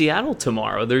Portland, Seattle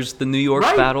tomorrow. There's the New York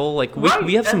battle. Like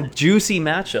we have some juicy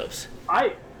matchups.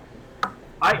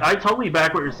 I totally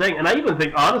back what you're saying, and I even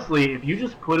think, honestly, if you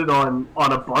just put it on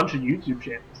a bunch of YouTube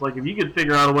channels, like if you could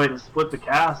figure out a way to split the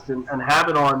cast and have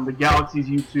it on the Galaxy's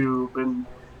YouTube and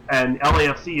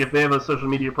LAFC, if they have a social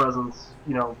media presence,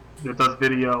 that does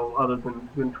video other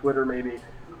than Twitter maybe.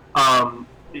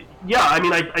 Yeah, I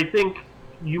mean, I think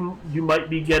you might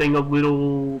be getting a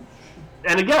little,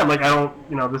 and again, like I don't,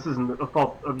 this isn't a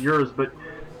fault of yours, but,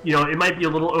 it might be a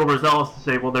little overzealous to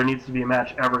say, well, there needs to be a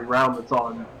match every round that's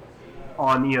on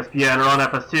ESPN or on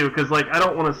FS2, because like I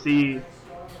don't want to see,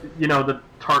 the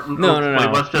Tartan no,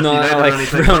 West Just like or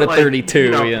anything. round of like,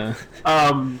 32, yeah.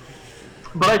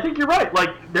 But I think you're right.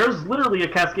 Like there's literally a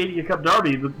Cascadia Cup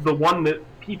derby, the one that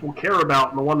people care about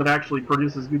and the one that actually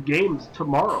produces good games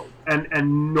tomorrow,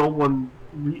 and no one,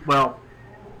 and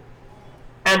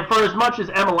for as much as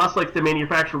MLS likes to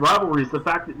manufacture rivalries, the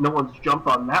fact that no one's jumped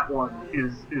on that one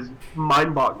is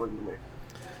mind-boggling to me.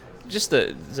 Just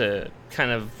to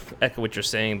kind of echo what you're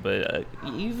saying, but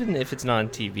even if it's not on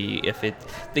TV,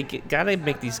 they gotta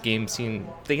make these games seem,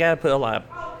 they gotta put a lot of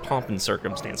pomp and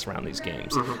circumstance around these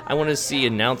games. I want to see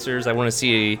announcers. I want to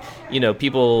see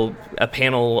a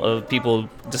panel of people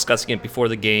discussing it before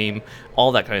the game,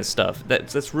 all that kind of stuff.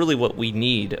 That's really what we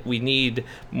need. We need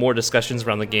more discussions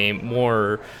around the game,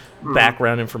 more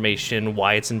background information,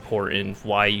 why it's important,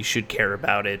 why you should care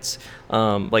about it.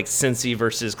 Like Cincy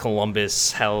versus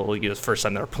Columbus, how the first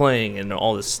time they're playing and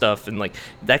all this stuff, and like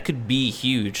that could be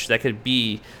huge. That could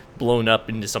be blown up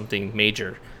into something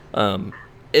major.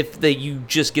 If you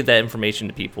just give that information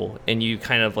to people and you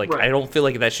kind of like, I don't feel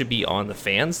like that should be on the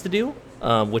fans to do,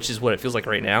 which is what it feels like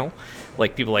right now.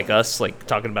 Like people like us, like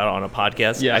talking about it on a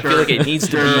podcast. Yeah, I feel like it needs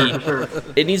to be,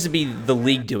 it needs to be the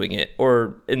league doing it,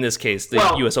 or in this case,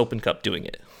 the U.S. Open Cup doing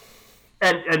it.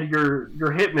 And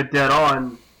you're hitting it dead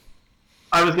on.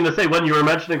 I was going to say, when you were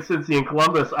mentioning Cincy and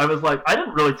Columbus, I was like, I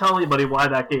didn't really tell anybody why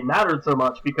that game mattered so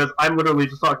much, because I'm literally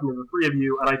just talking to the three of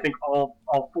you, and I think all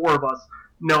 4 of us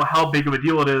know how big of a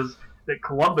deal it is that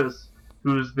Columbus,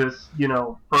 who's this,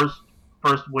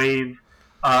 first wave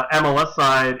MLS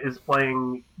side, is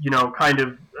playing, kind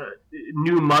of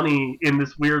new money in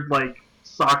this weird, like,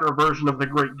 soccer version of the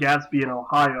Great Gatsby in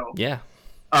Ohio. Yeah.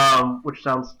 Which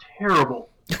sounds terrible,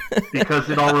 because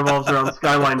it all revolves around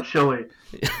Skyline Chili.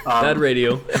 Bad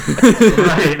radio.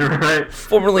 Right.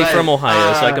 Formerly from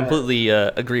Ohio, so I completely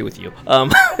agree with you.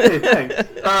 Hey, thanks.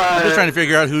 I'm just trying to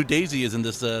figure out who Daisy is in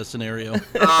this scenario.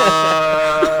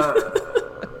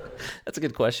 That's a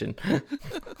good question.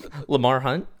 Lamar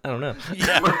Hunt? I don't know.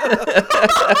 Yeah.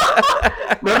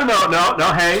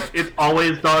 No. Hey, it's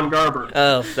always Don Garber.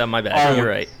 Oh, my bad. Always. You're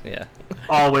right. Yeah.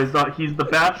 Always Don. He's the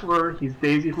Bachelor. He's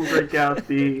Daisy from Great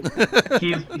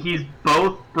Gatsby. He's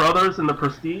both brothers in The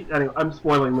Prestige. Anyway, I'm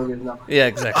spoiling movies now. Yeah,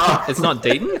 exactly. It's not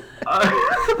Dayton?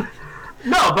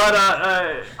 No, but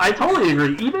I totally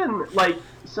agree. Even like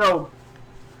so.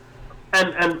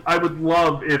 And I would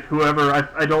love if whoever,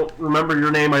 I don't remember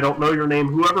your name, I don't know your name,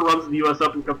 whoever runs the U.S.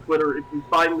 Open Cup Twitter, if you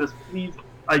find this, please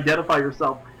identify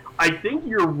yourself. I think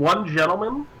you're one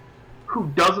gentleman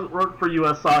who doesn't work for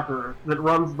U.S. Soccer that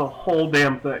runs the whole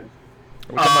damn thing.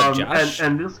 Josh?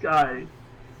 And this guy,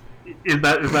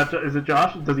 Is it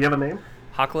Josh? Does he have a name?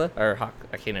 Hakla or Hawk?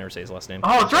 I can't ever say his last name.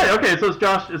 Oh, that's right. Okay, so it's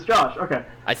Josh. It's Josh. Okay.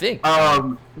 I think.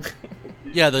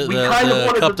 Yeah, the we kind of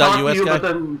wanted to talk to you, guy. but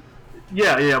then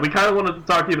we kind of wanted to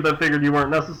talk to you, but then figured you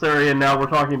weren't necessary, and now we're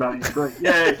talking about you. Great,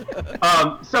 yay!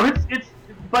 So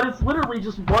it's literally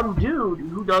just one dude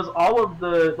who does all of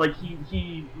the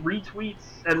he retweets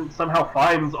and somehow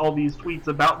finds all these tweets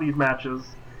about these matches,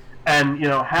 and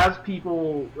has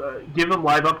people give him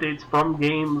live updates from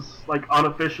games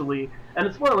unofficially. And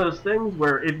it's one of those things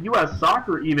where if U.S.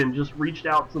 Soccer even just reached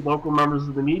out to local members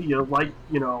of the media,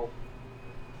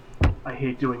 I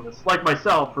hate doing this, like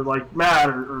myself or like Matt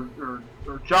or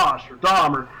Josh or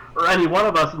Dom or any one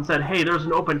of us, and said, hey, there's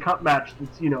an Open Cup match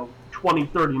that's 20,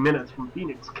 30 minutes from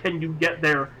Phoenix. Can you get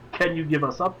there? Can you give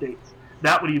us updates?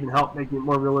 That would even help make it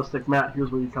more realistic. Matt,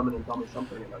 here's where you come in and tell me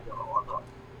something, and I go, oh, I'm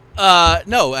wrong.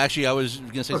 No, actually, I was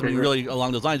going to say something really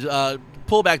along those lines.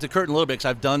 Pull back the curtain a little bit, because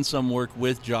I've done some work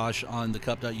with Josh on the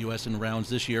Cup.us and rounds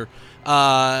this year.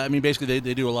 Basically,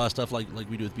 they do a lot of stuff like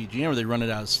we do with BGN, where they run it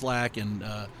out of Slack, and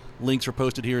links are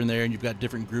posted here and there, and you've got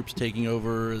different groups taking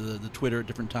over the Twitter at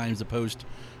different times to post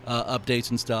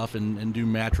updates and stuff and do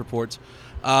match reports.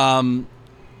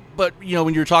 But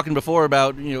when you were talking before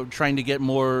about trying to get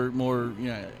more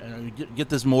get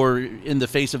this more in the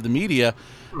face of the media,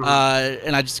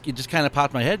 and it just kind of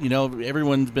popped my head.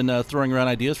 Everyone's been throwing around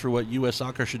ideas for what U.S.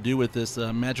 Soccer should do with this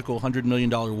magical $100 million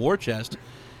war chest.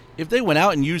 If they went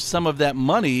out and used some of that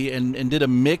money and did a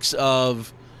mix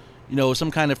of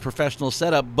some kind of professional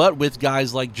setup, but with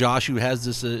guys like Josh, who has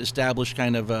this established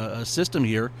kind of a system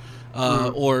here.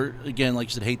 Or again, like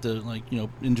you said, hate to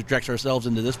interject ourselves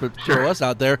into this, but throw us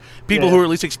out there. People who are at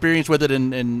least experienced with it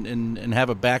and have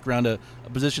a background, a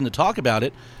position to talk about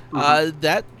it.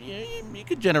 That you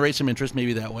could generate some interest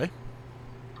maybe that way.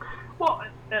 Well,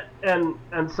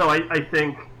 and so I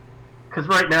think, because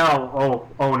right now,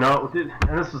 oh no,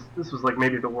 and this was like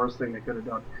maybe the worst thing they could have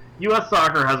done. U.S.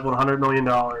 Soccer has $100 million,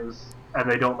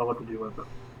 and they don't know what to do with it.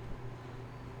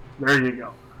 There you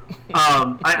go.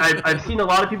 I've seen a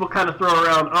lot of people kind of throw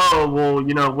around,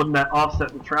 wouldn't that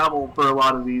offset the travel for a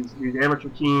lot of these amateur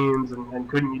teams, and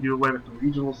couldn't you do away with the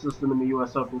regional system in the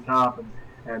U.S. Open Cup,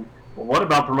 and what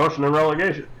about promotion and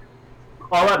relegation?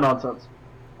 All that nonsense.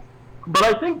 But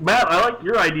I think, Matt, I like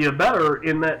your idea better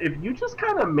in that if you just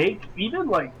kind of make even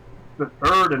like the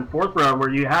third and fourth round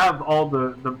where you have all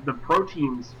the pro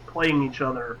teams playing each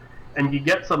other, and you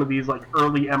get some of these like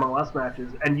early MLS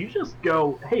matches, and you just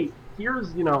go, hey, here's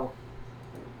 $15,000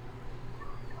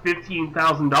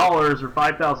 or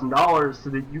 $5,000 so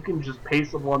that you can just pay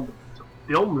someone to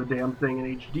film the damn thing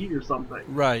in HD or something,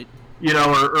 right?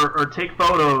 Or take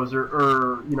photos,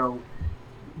 or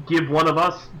give one of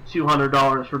us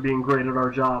 $200 for being great at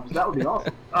our jobs. That would be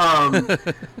awesome.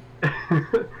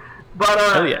 But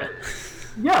oh yeah,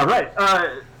 yeah, right.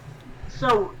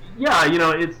 So yeah,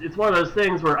 it's one of those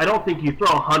things where I don't think you throw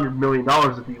 $100 million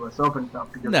at the U.S. Open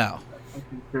Cup, because no. I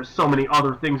think there's so many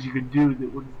other things you could do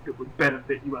that would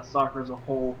benefit U.S. soccer as a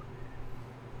whole,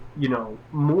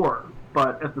 more.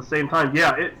 But at the same time,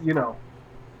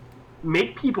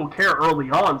 make people care early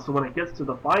on, so when it gets to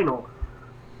the final,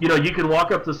 you can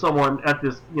walk up to someone at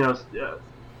this,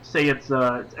 say it's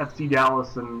FC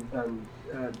Dallas and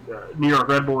New York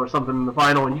Red Bull or something in the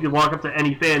final, and you can walk up to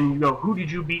any fan and you go, who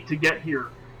did you beat to get here?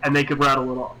 And they could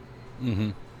rattle it off.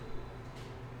 Mm-hmm.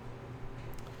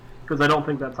 Because I don't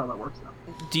think that's how that works now.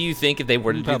 Do you think if they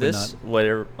were to Probably do this,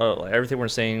 whatever everything we're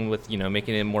saying with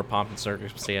making it more pomp and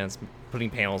circumstance, putting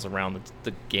panels around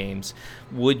the games,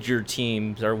 would your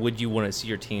teams, or would you want to see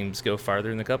your teams go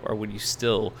farther in the cup, or would you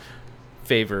still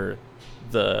favor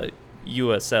the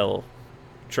USL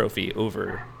trophy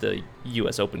over the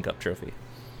U.S. Open Cup trophy?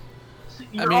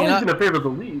 You're always going to favor the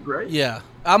league, right? Yeah,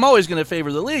 I'm always going to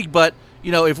favor the league, but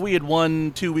if we had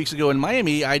won 2 weeks ago in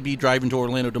Miami, I'd be driving to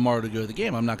Orlando tomorrow to go to the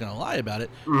game. I'm not going to lie about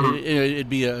it. Mm-hmm. It'd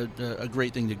be a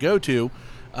great thing to go to.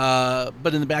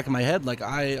 But in the back of my head,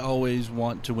 I always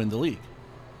want to win the league.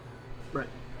 Right.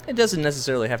 It doesn't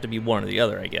necessarily have to be one or the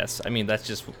other, I guess. I mean, that's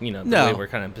just, the way we're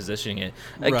kind of positioning it.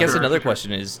 I guess another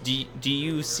question is, do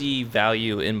you see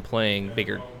value in playing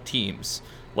bigger teams?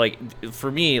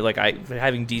 For me,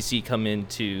 having DC come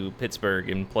into Pittsburgh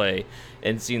and play,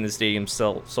 and seeing the stadium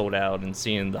sold out and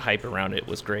seeing the hype around it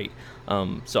was great.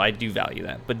 So I do value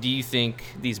that. But do you think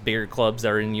these bigger clubs that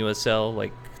are in USL,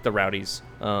 like the Rowdies,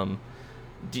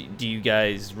 do you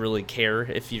guys really care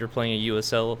if you're playing a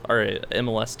USL or a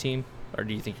MLS team? Or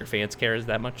do you think your fans care as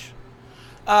that much?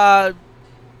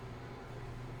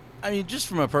 Just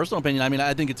from a personal opinion,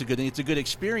 I think it's a good thing. It's a good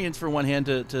experience for one hand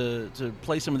to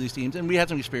play some of these teams, and we have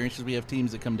some experience because we have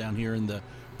teams that come down here in the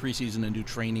preseason and do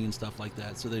training and stuff like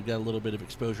that. So they've got a little bit of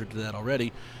exposure to that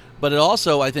already. But it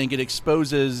also, I think, it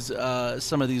exposes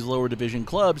some of these lower division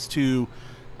clubs to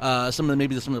some of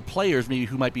the players maybe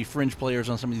who might be fringe players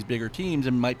on some of these bigger teams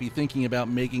and might be thinking about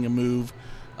making a move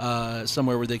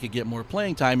somewhere where they could get more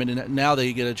playing time. And now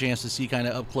they get a chance to see kind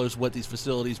of up close what these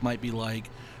facilities might be like,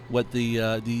 what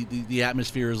the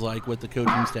atmosphere is like, what the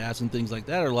coaching staffs and things like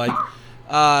that are like.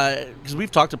 Because we've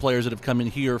talked to players that have come in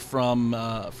here from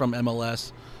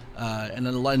MLS,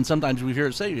 and sometimes we hear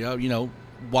it say,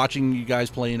 watching you guys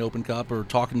play in Open Cup or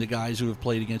talking to guys who have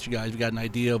played against you guys, we got an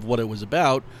idea of what it was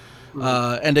about.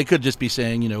 And they could just be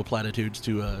saying, platitudes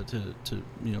to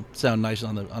sound nice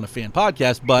on a fan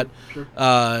podcast, but Sure.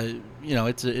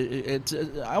 it's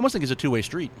I almost think it's a two-way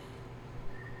street.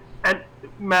 And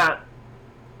Matt,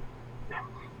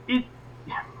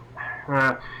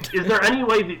 is there any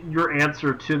way that your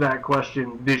answer to that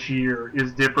question this year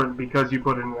is different because you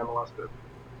put in an MLS bid?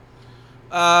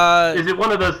 Is it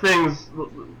one of those things?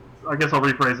 I guess I'll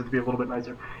rephrase it to be a little bit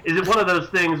nicer. Is it one of those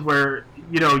things where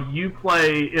you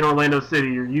play in Orlando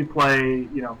City, or you play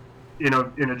in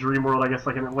a dream world, I guess,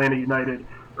 like in Atlanta United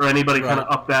or anybody kind of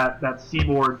up that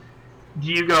seaboard? Do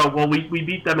you go, well, we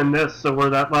beat them in this, so we're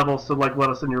that level, so let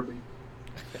us in your league?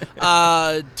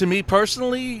 To me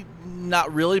personally,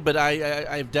 not really, but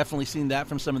I've definitely seen that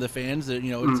from some of the fans that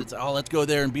it's let's go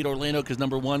there and beat Orlando because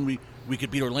number one we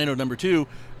could beat Orlando. Number two,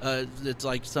 it's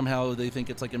like somehow they think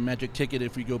it's like a magic ticket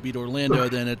if we go beat Orlando,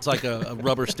 then it's like a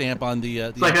rubber stamp on the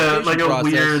it's like a process.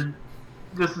 Weird.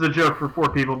 This is a joke for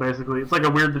 4 people, basically. It's like a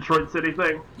weird Detroit City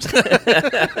thing.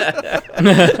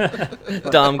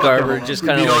 Dom Garber just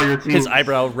kind of his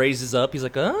eyebrow raises up. He's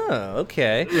like, oh,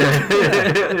 okay.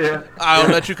 Yeah. I'll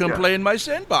let you come play in my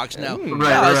sandbox now.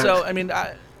 Right. So, I mean,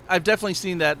 I've definitely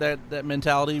seen that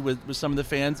mentality with some of the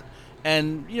fans.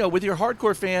 And, with your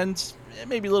hardcore fans,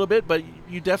 maybe a little bit, but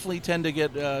you definitely tend to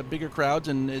get bigger crowds,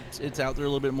 and it's out there a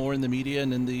little bit more in the media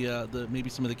and in the maybe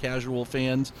some of the casual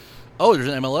fans. Oh, there's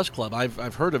an MLS club.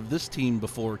 I've heard of this team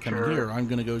before coming here. I'm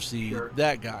going to go see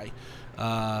that guy.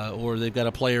 Or they've got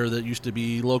a player that used to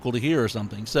be local to here or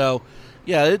something. So,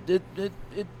 yeah, it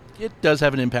does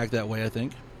have an impact that way, I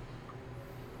think.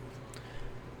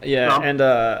 Yeah, and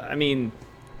I mean,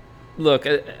 look,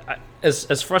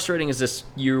 as frustrating as this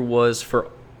year was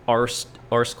for our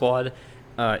squad,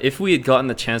 if we had gotten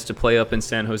the chance to play up in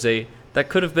San Jose, that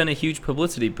could have been a huge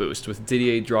publicity boost with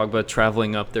Didier Drogba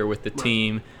traveling up there with the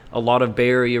team. A lot of Bay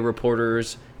Area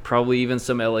reporters, probably even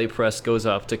some LA press goes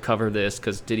up to cover this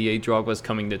because Didier Drogba's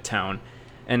coming to town.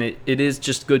 And it is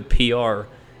just good PR.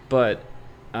 But,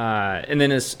 and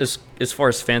then as far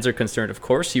as fans are concerned, of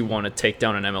course you want to take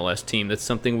down an MLS team. That's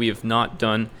something we have not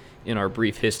done in our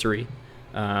brief history.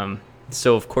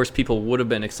 So, of course, people would have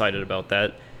been excited about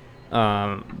that.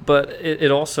 But it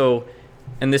also,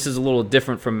 and this is a little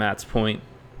different from Matt's point,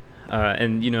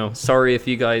 and, sorry if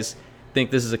you guys think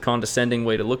this is a condescending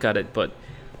way to look at it, but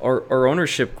our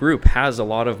ownership group has a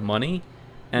lot of money,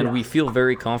 and we feel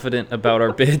very confident about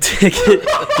our bid ticket.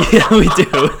 Yeah, we do.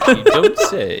 You don't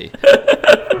say.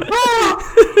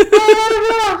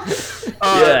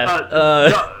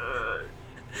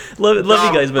 Love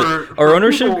you guys, but our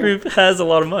ownership group has a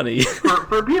lot of money.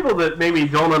 For people that maybe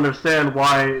don't understand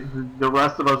why the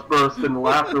rest of us burst into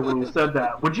laughter when you said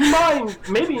that, would you mind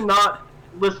maybe not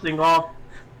listing off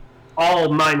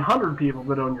all 900 people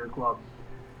that own your club,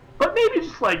 but maybe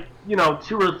just 2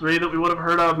 or 3 that we would have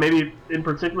heard of, maybe in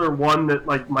particular one that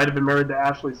might have been married to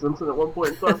Ashley Simpson at one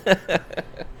point in time?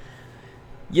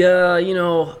 Yeah,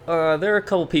 there are a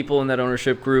couple people in that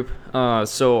ownership group.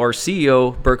 So our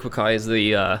CEO, Burke Mackay, is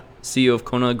the CEO of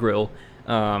Kona Grill.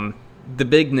 The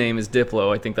big name is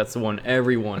Diplo. I think that's the one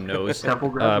everyone knows.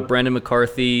 Brandon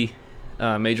McCarthy,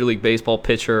 Major League Baseball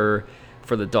pitcher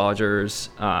for the Dodgers.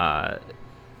 And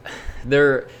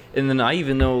then I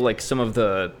even know some of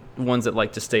the ones that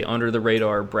like to stay under the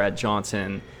radar. Brad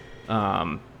Johnson.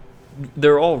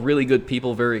 They're all really good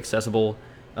people, very accessible.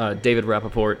 David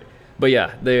Rappaport. But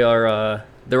yeah,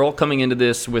 they're all coming into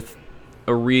this with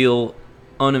a real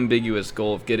unambiguous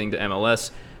goal of getting to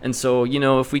MLS. And so,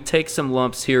 if we take some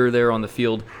lumps here or there on the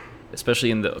field, especially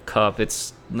in the Cup,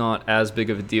 it's not as big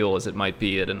of a deal as it might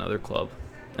be at another club.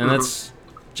 And that's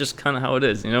just kind of how it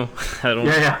is, We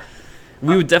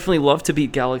would definitely love to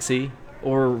beat Galaxy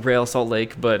or Real Salt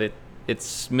Lake, but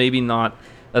it's maybe not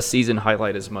a season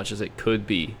highlight as much as it could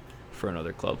be for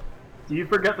another club. Do you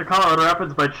forget the Colorado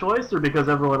Rapids by choice or because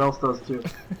everyone else does too?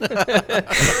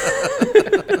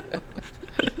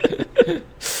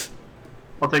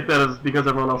 I'll take that as because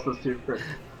everyone else does too. Great.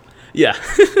 Yeah.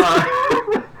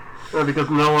 Because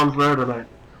no one's there tonight.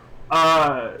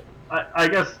 I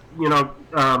guess,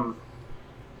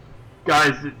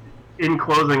 guys, in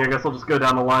closing, I guess I'll just go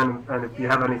down the line, and if you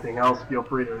have anything else, feel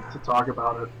free to talk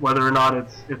about it. Whether or not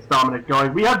it's Dominic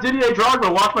going, we have Didier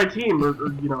Drogba, watch my team,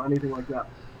 or anything like that.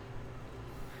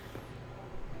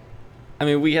 I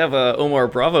mean, we have Omar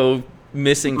Bravo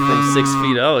missing from 6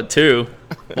 feet out too.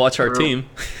 Watch our team.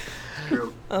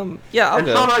 True. Yeah, I'll and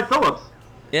go. Sonai Phillips.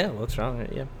 Yeah, what's wrong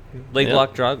with it? Yeah. Leg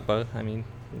lock Drogba. I mean,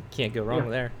 you can't go wrong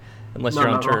there. Unless you're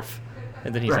on turf.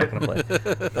 And then he's not going to play.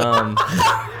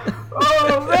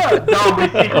 Oh, man. No, we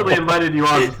secretly invited you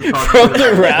on just to talk From to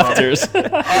the us. rafters.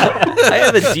 I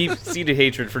have a deep-seated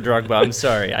hatred for Drogba. I'm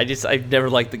sorry. I've never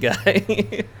liked the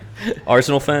guy.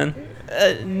 Arsenal fan?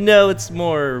 No, it's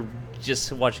more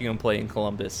just watching him play in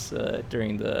Columbus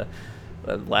during the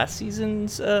last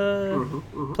season's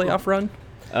playoff run.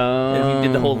 And he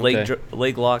did the whole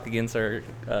leg lock against our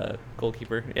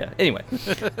goalkeeper. Yeah. Anyway,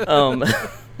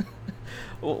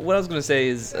 what I was going to say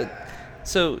is,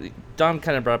 so Dom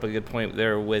kind of brought up a good point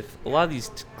there with a lot of these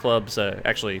clubs.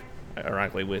 Actually,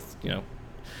 ironically, with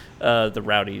the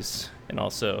Rowdies and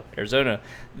also Arizona,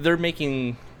 they're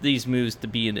making these moves to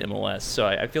be in MLS. So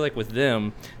I feel like with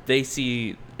them, they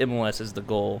see MLS as the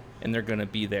goal, and they're going to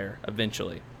be there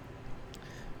eventually.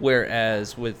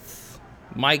 Whereas with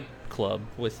my club,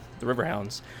 with the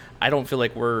Riverhounds, I don't feel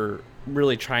like we're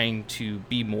really trying to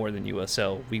be more than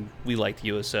USL. We like the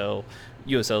USL.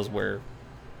 USL is where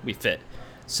we fit.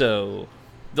 So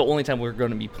the only time we're going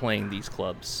to be playing these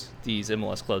clubs, these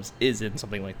MLS clubs, is in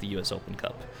something like the US Open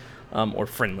Cup or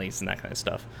friendlies and that kind of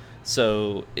stuff.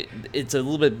 So it's a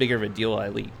little bit bigger of a deal,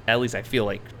 at least I feel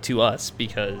like, to us,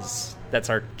 because that's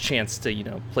our chance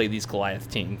to play these Goliath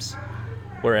teams.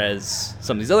 Whereas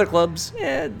some of these other clubs,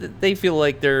 they feel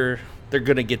like they're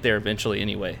going to get there eventually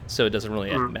anyway, so it doesn't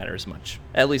really matter as much.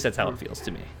 At least that's how it feels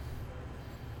to me.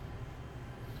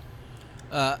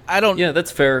 Yeah,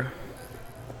 that's fair.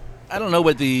 I don't know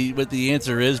what the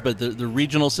answer is, but the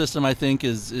regional system, I think,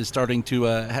 is starting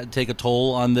to take a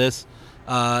toll on this.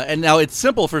 And now it's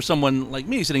simple for someone like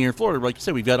me sitting here in Florida. Like you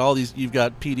said, we've got all these. You've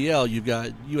got PDL, you've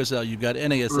got USL, you've got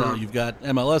NASL, you've got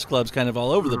MLS clubs kind of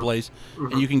all over the place,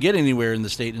 and you can get anywhere in the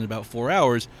state in about 4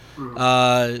 hours.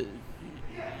 So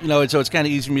it's kind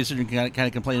of easy for me to sit here and kind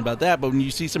of complain about that. But when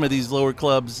you see some of these lower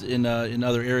clubs in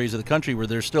other areas of the country where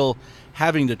they're still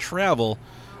having to travel,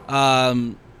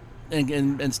 and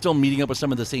still meeting up with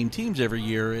some of the same teams every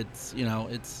year, it's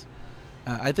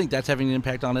I think that's having an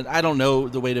impact on it. I don't know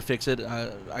the way to fix it.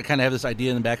 I kind of have this idea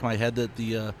in the back of my head that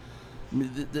the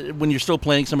when you're still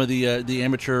playing some of the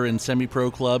amateur and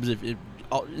semi-pro clubs, if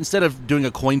instead of doing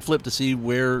a coin flip to see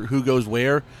who goes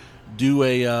where,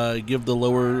 give the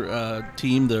lower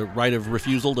team the right of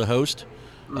refusal to host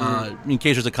in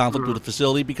case there's a conflict with the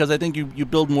facility, because I think you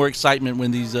build more excitement when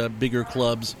these bigger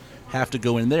clubs have to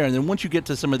go in there. And then once you get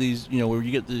to some of these, where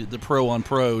you get the pro on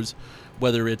pros,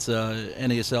 whether it's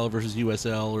NASL versus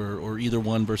USL or either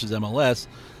one versus MLS,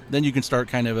 then you can start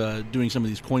kind of doing some of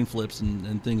these coin flips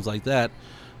and things like that.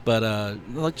 But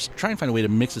let's try and find a way to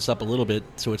mix this up a little bit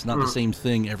so it's not the same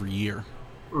thing every year.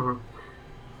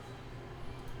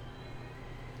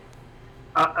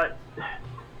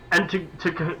 And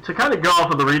to kind of go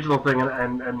off of the regional thing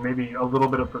and maybe a little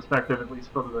bit of perspective, at least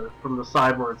from the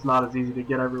side where it's not as easy to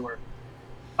get everywhere.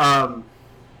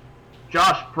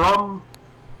 Josh, from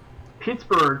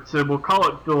Pittsburgh to, we'll call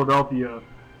it Philadelphia,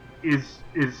 is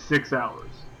 6 hours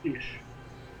ish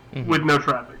with no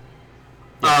traffic.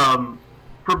 From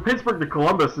Pittsburgh to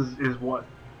Columbus is what,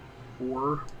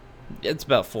 4? It's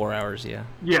about 4 hours, yeah.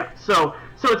 Yeah, so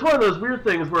it's one of those weird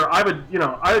things where it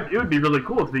would be really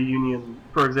cool if the Union,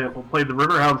 for example, played the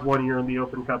Riverhounds one year in the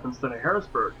Open Cup instead of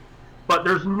Harrisburg. But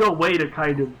there's no way to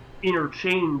kind of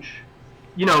interchange,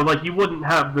 like you wouldn't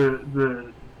have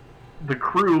the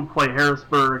Crew play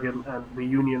Harrisburg and the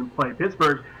Union play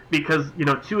Pittsburgh, because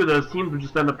two of those teams would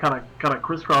just end up kind of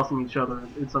crisscrossing each other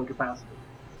in some capacity.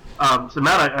 So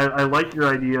Matt, I like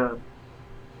your idea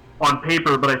on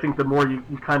paper, but I think the more you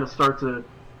kind of start to,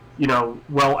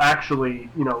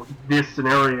 this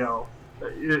scenario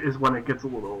is when it gets a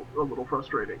little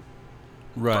frustrating.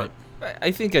 Right.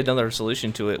 I think another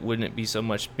solution to it wouldn't be so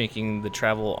much making the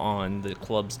travel on the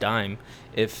club's dime.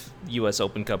 If U.S.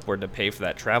 Open Cup were to pay for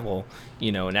that travel,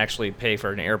 and actually pay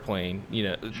for an airplane,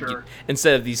 Sure.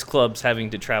 Instead of these clubs having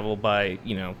to travel by,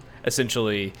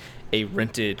 essentially a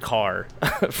rented car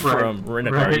from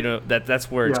Rent-A-Car, that's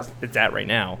where it's at right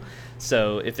now.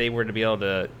 So if they were to be able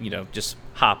to, just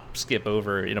skip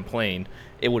over in a plane,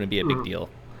 it wouldn't be a big deal.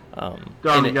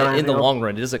 Dom, in the long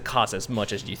run, it doesn't cost as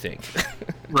much as you think.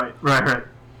 Right.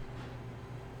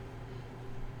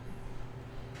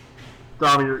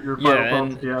 Dom, your final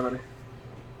thoughts, do you have any?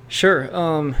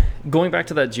 Sure. Going back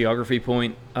to that geography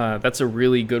point, that's a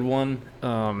really good one.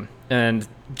 And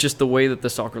just the way that the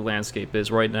soccer landscape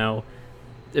is right now,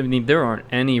 I mean, there aren't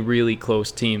any really close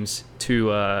teams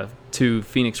to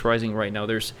Phoenix Rising right now.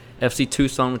 There's FC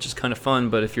Tucson, which is kind of fun,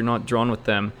 but if you're not drawn with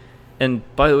them, and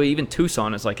by the way, even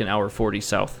Tucson is like an hour 40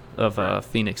 south of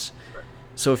Phoenix.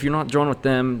 So if you're not drawn with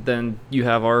them, then you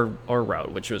have our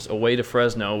route, which was away to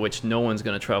Fresno, which no one's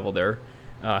going to travel there.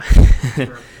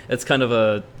 It's kind of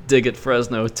a dig at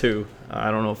Fresno too.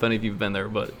 I don't know if any of you've been there,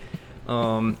 but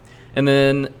and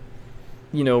then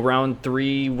round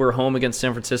 3 we're home against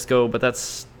San Francisco, but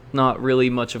that's not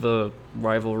really much of a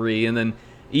rivalry. And then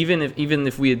even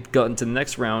if we had gotten to the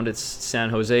next round, it's San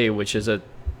Jose, which is a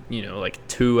like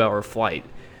 2-hour flight,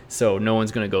 so no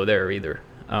one's going to go there either.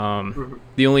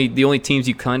 The only teams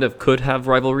you kind of could have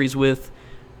rivalries with,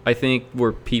 I think,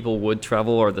 where people would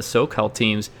travel are the SoCal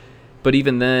teams. But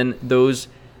even then, those,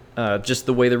 just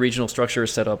the way the regional structure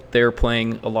is set up, they're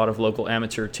playing a lot of local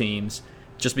amateur teams.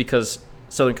 Just because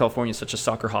Southern California is such a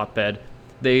soccer hotbed,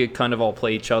 they kind of all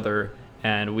play each other,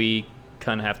 and we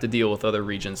kind of have to deal with other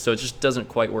regions. So it just doesn't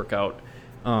quite work out.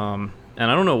 And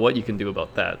I don't know what you can do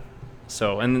about that.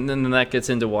 So, and then that gets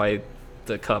into why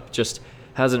the Cup just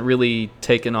hasn't really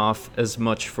taken off as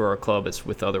much for our club as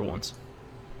with other ones.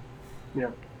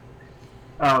 Yeah.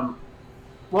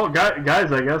 Well,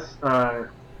 guys, I guess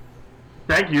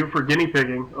thank you for guinea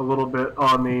pigging a little bit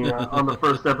on the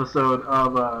first episode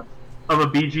of a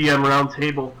BGN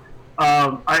Roundtable.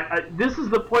 This is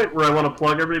the point where I want to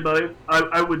plug everybody.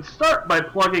 I would start by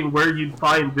plugging where you'd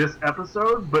find this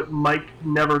episode, but Mike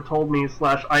never told me /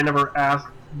 I never asked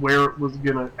where it was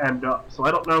gonna end up. So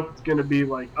I don't know if it's gonna be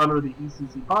like under the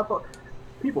ECC podcast.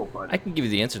 People find it. I can give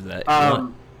you the answer to that. If you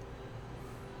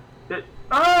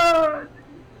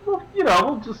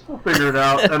want. We'll figure it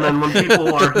out, and then when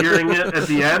people are hearing it at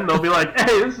the end, they'll be like,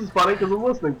 "Hey, this is funny because I'm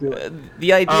listening to it."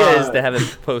 The idea is to have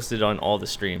it posted on all the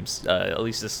streams, at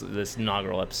least this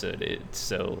inaugural episode.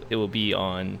 So it will be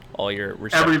on all your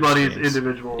everybody's streams.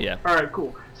 Individual. Yeah. All right,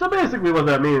 cool. So basically, what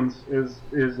that means is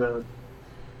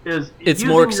it's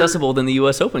more accessible than the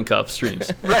U.S. Open Cup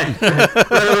streams. Right.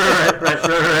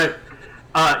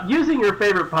 Using your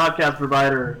favorite podcast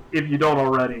provider, if you don't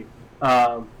already.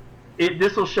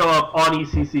 This will show up on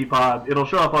ECC Pod. It'll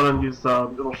show up on Unused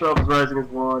Subs. It'll show up as Rising as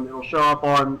One. It'll show up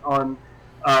on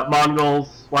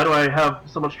Mongols. Why do I have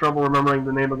so much trouble remembering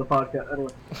the name of the podcast?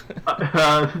 Anyway,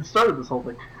 it started this whole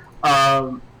thing.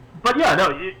 But yeah, no.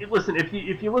 Listen, if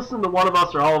you listen to one of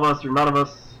us or all of us or none of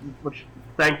us, which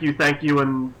thank you,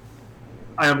 and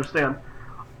I understand.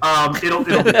 It'll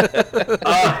be.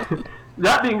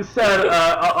 That being said,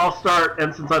 I'll start,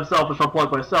 and since I'm selfish, I'll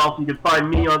plug myself. You can find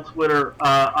me on Twitter.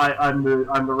 I'm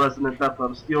the resident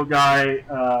Bethlehem Steel guy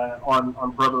on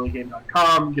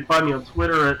brotherlygame.com. You can find me on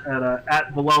Twitter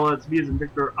at Villella. It's V as in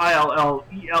Victor,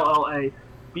 ILLELLA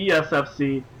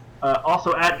BSFC.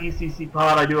 Also at ECC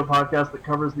Pod, I do a podcast that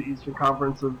covers the Eastern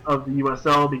Conference of the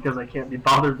USL because I can't be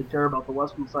bothered to care about the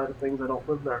Western side of things. I don't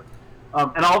live there.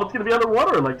 And all of it's going to be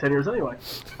underwater in like 10 years anyway.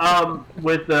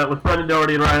 With Brendan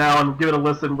Doherty and Ryan Allen, give it a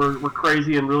listen. We're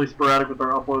crazy and really sporadic with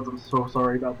our uploads. I'm so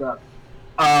sorry about that.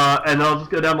 And I'll just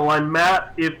go down the line.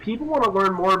 Matt, if people want to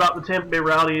learn more about the Tampa Bay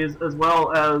Rowdies, as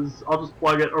well as, I'll just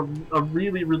plug it, a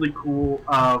really, really cool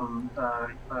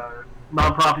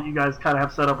nonprofit you guys kind of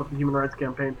have set up with the Human Rights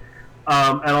Campaign,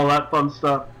 and all that fun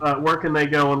stuff, where can they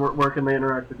go and where can they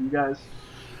interact with you guys?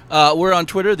 We're on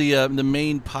Twitter. The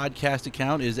main podcast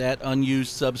account is at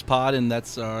Unused Subs Pod, and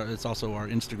it's also our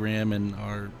Instagram and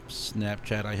our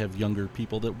Snapchat. I have younger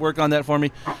people that work on that for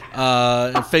me.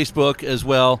 Facebook as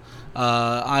well.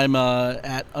 I'm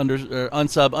at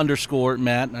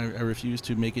unsub_Matt. I refuse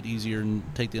to make it easier and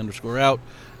take the underscore out.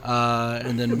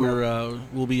 And then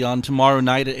we'll be on tomorrow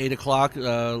night at 8 o'clock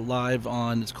live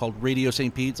on, it's called Radio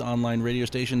St. Pete's online radio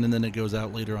station, and then it goes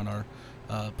out later on our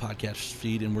podcast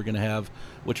feed, and we're going to have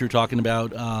what you're talking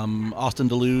about. Austin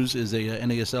DeLuz is a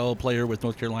NASL player with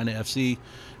North Carolina FC,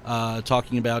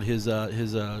 talking about his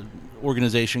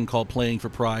organization called Playing for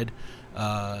Pride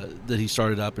that he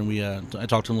started up, and I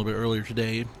talked to him a little bit earlier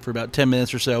today for about 10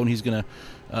 minutes or so, and he's going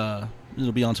to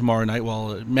it'll be on tomorrow night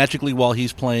while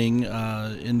he's playing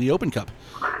in the Open Cup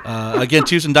against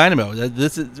Tucson Dynamo.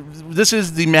 This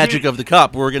is the magic of the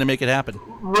Cup. We're going to make it happen.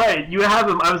 Right. You have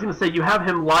him. I was going to say you have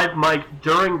him live mic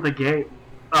during the game.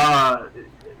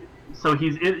 So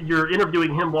you're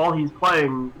interviewing him while he's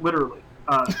playing, literally.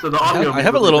 So the audio I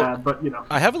have a little bad, but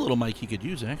I have a little mic he could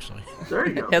use, actually. There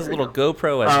you go. He has a little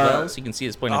GoPro as well, so you can see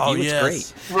his point of view.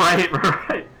 It's great.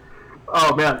 Right.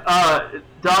 Oh man,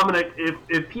 Dominic,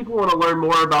 if people want to learn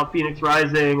more about Phoenix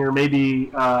Rising or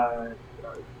maybe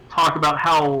talk about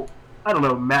how, I don't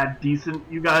know, mad decent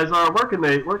you guys are, where can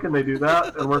they do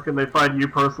that, and where can they find you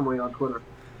personally on Twitter?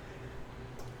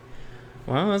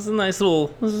 Wow, that's a nice little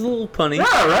punny.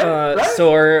 Yeah, right.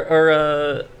 So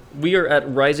our we are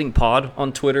at Rising Pod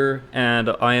on Twitter,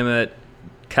 and I am at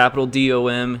capital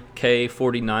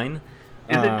DOMK49. Is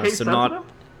it case sensitive?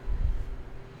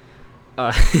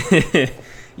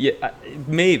 Yeah,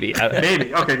 maybe.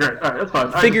 Maybe. Okay, great. All right, that's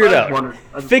fine. Figure it out.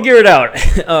 Figure it out.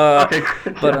 Okay,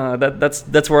 great. But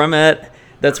that's where I'm at.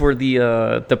 That's where the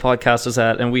podcast is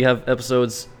at, and we have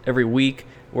episodes every week.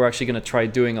 We're actually going to try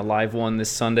doing a live one this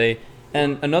Sunday.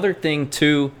 And another thing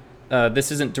too,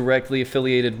 this isn't directly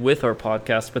affiliated with our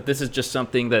podcast, but this is just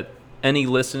something that any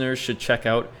listeners should check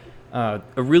out. A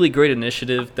really great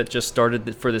initiative that just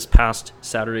started for this past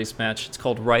Saturday's match. It's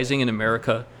called Rising in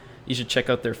America. You should check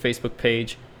out their Facebook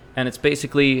page. And it's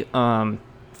basically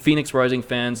Phoenix Rising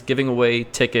fans giving away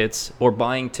tickets or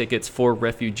buying tickets for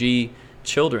refugee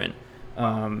children.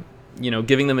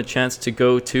 Giving them a chance to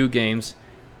go to games,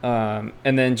 and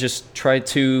then just try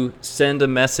to send a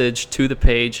message to the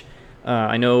page.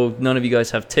 I know none of you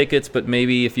guys have tickets, but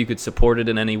maybe if you could support it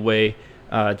in any way,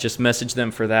 just message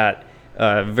them for that.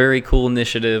 Very cool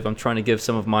initiative. I'm trying to give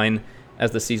some of mine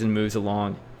as the season moves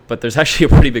along, but there's actually a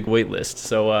pretty big wait list.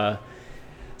 So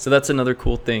that's another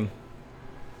cool thing.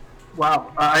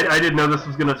 Wow, I didn't know this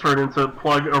was going to turn into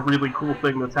plug a really cool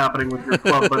thing that's happening with your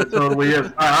club, but it totally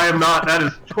is. I am not. That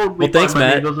is totally. Well, thanks,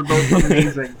 Matt. Those are both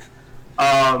amazing.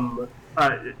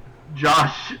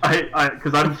 Josh,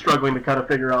 because I'm struggling to kind of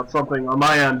figure out something on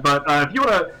my end, but if you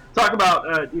want to talk about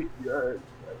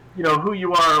who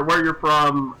you are, where you're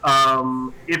from,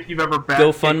 if you've ever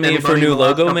GoFundMe for new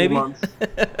logo, maybe.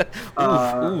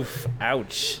 Oof!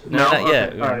 Ouch! No, not okay.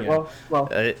 yet. All right. Well.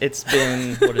 It's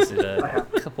been a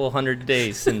couple 100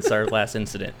 days since our last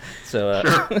incident. So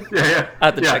sure. Yeah. I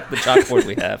have to check the chalkboard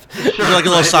we have. Sure. Like a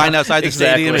little sign outside the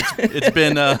stadium. It's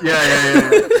been. Yeah.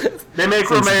 They make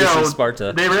Since Romeo.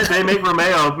 Sparta. They make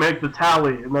Romeo make the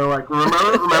tally, and they're like,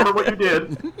 remember what you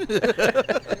did.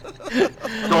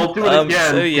 Don't do it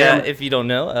again. So yeah, if you don't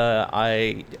know,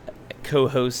 I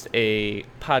co-host a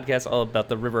podcast all about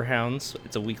the Riverhounds.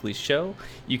 It's a weekly show.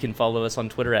 You can follow us on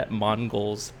Twitter at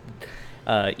Mongols.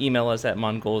 Email us at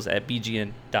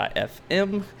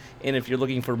mongols@bgn.fm. And if you're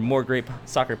looking for more great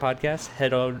soccer podcasts,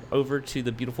 head on over to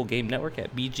the Beautiful Game Network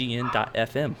at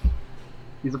bgn.fm.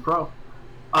 He's a pro.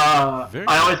 I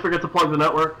always forget to plug the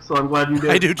network, so I'm glad you did.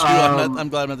 I do too. I'm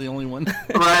glad I'm not the only one.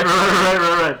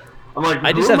 Right. I'm like,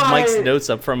 I just have Mike's notes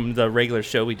up from the regular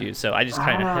show we do, so I just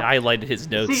kind of highlighted his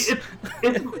notes. See,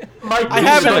 it's my I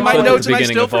have it in my notes and I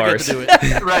beginning still of forget to do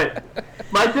it. Right.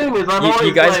 My thing is, I'm always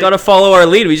you guys got to follow our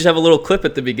lead. We just have a little clip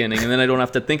at the beginning, and then I don't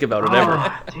have to think about it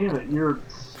ever. Damn it, you're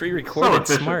pre-recorded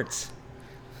so smarts.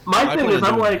 My thing is,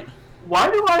 I'm like, why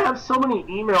do I have so many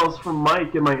emails from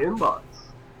Mike in my inbox?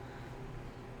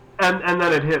 And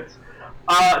then it hits.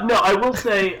 No, I will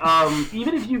say,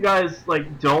 even if you guys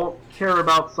don't care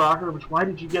about soccer, which why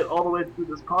did you get all the way through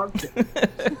this podcast?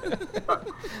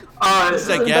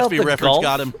 That Gatsby reference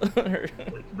got him. The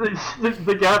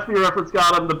Gatsby reference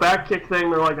got him. The back kick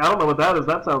thing, they're like, I don't know what that is.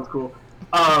 That sounds cool.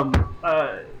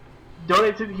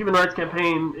 Donate to the Human Rights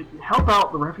Campaign. Help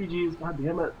out the refugees. God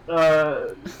damn it.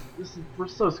 We're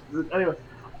so screwed. Anyway,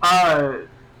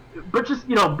 but just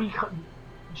be.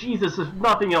 Jesus, if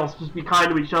nothing else, just be kind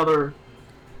to each other.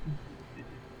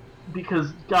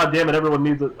 Because, god damn it, everyone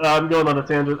needs it. I'm going on a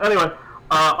tangent. Anyway,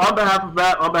 on behalf of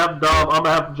Matt, on behalf of Dom, on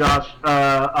behalf of Josh,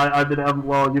 I've been Evan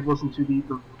Wall. You've listened to the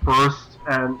first,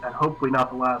 and hopefully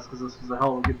not the last, because this was a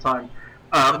hell of a good time,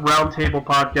 Roundtable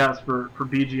podcast for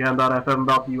BGN.FM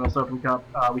about the US Open Cup.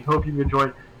 We hope you've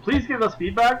enjoyed. Please give us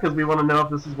feedback, because we want to know if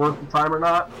this is worth the time or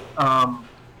not.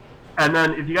 And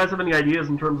then, if you guys have any ideas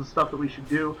in terms of stuff that we should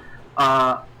do,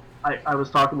 I was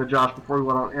talking to Josh before we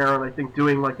went on air, and I think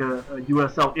doing like a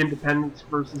USL Independence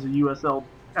versus a USL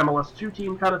MLS2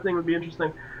 team kind of thing would be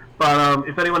interesting. But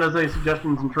if anyone has any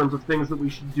suggestions in terms of things that we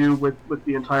should do with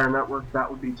the entire network, that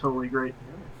would be totally great.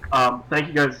 Thank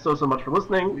you guys so much for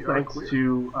listening. Thanks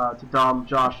to Dom,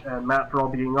 Josh, and Matt for all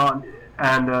being on.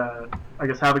 And I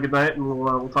guess have a good night, and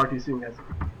we'll talk to you soon, guys.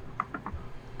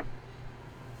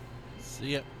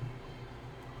 See ya.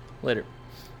 Later.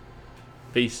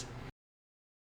 Peace.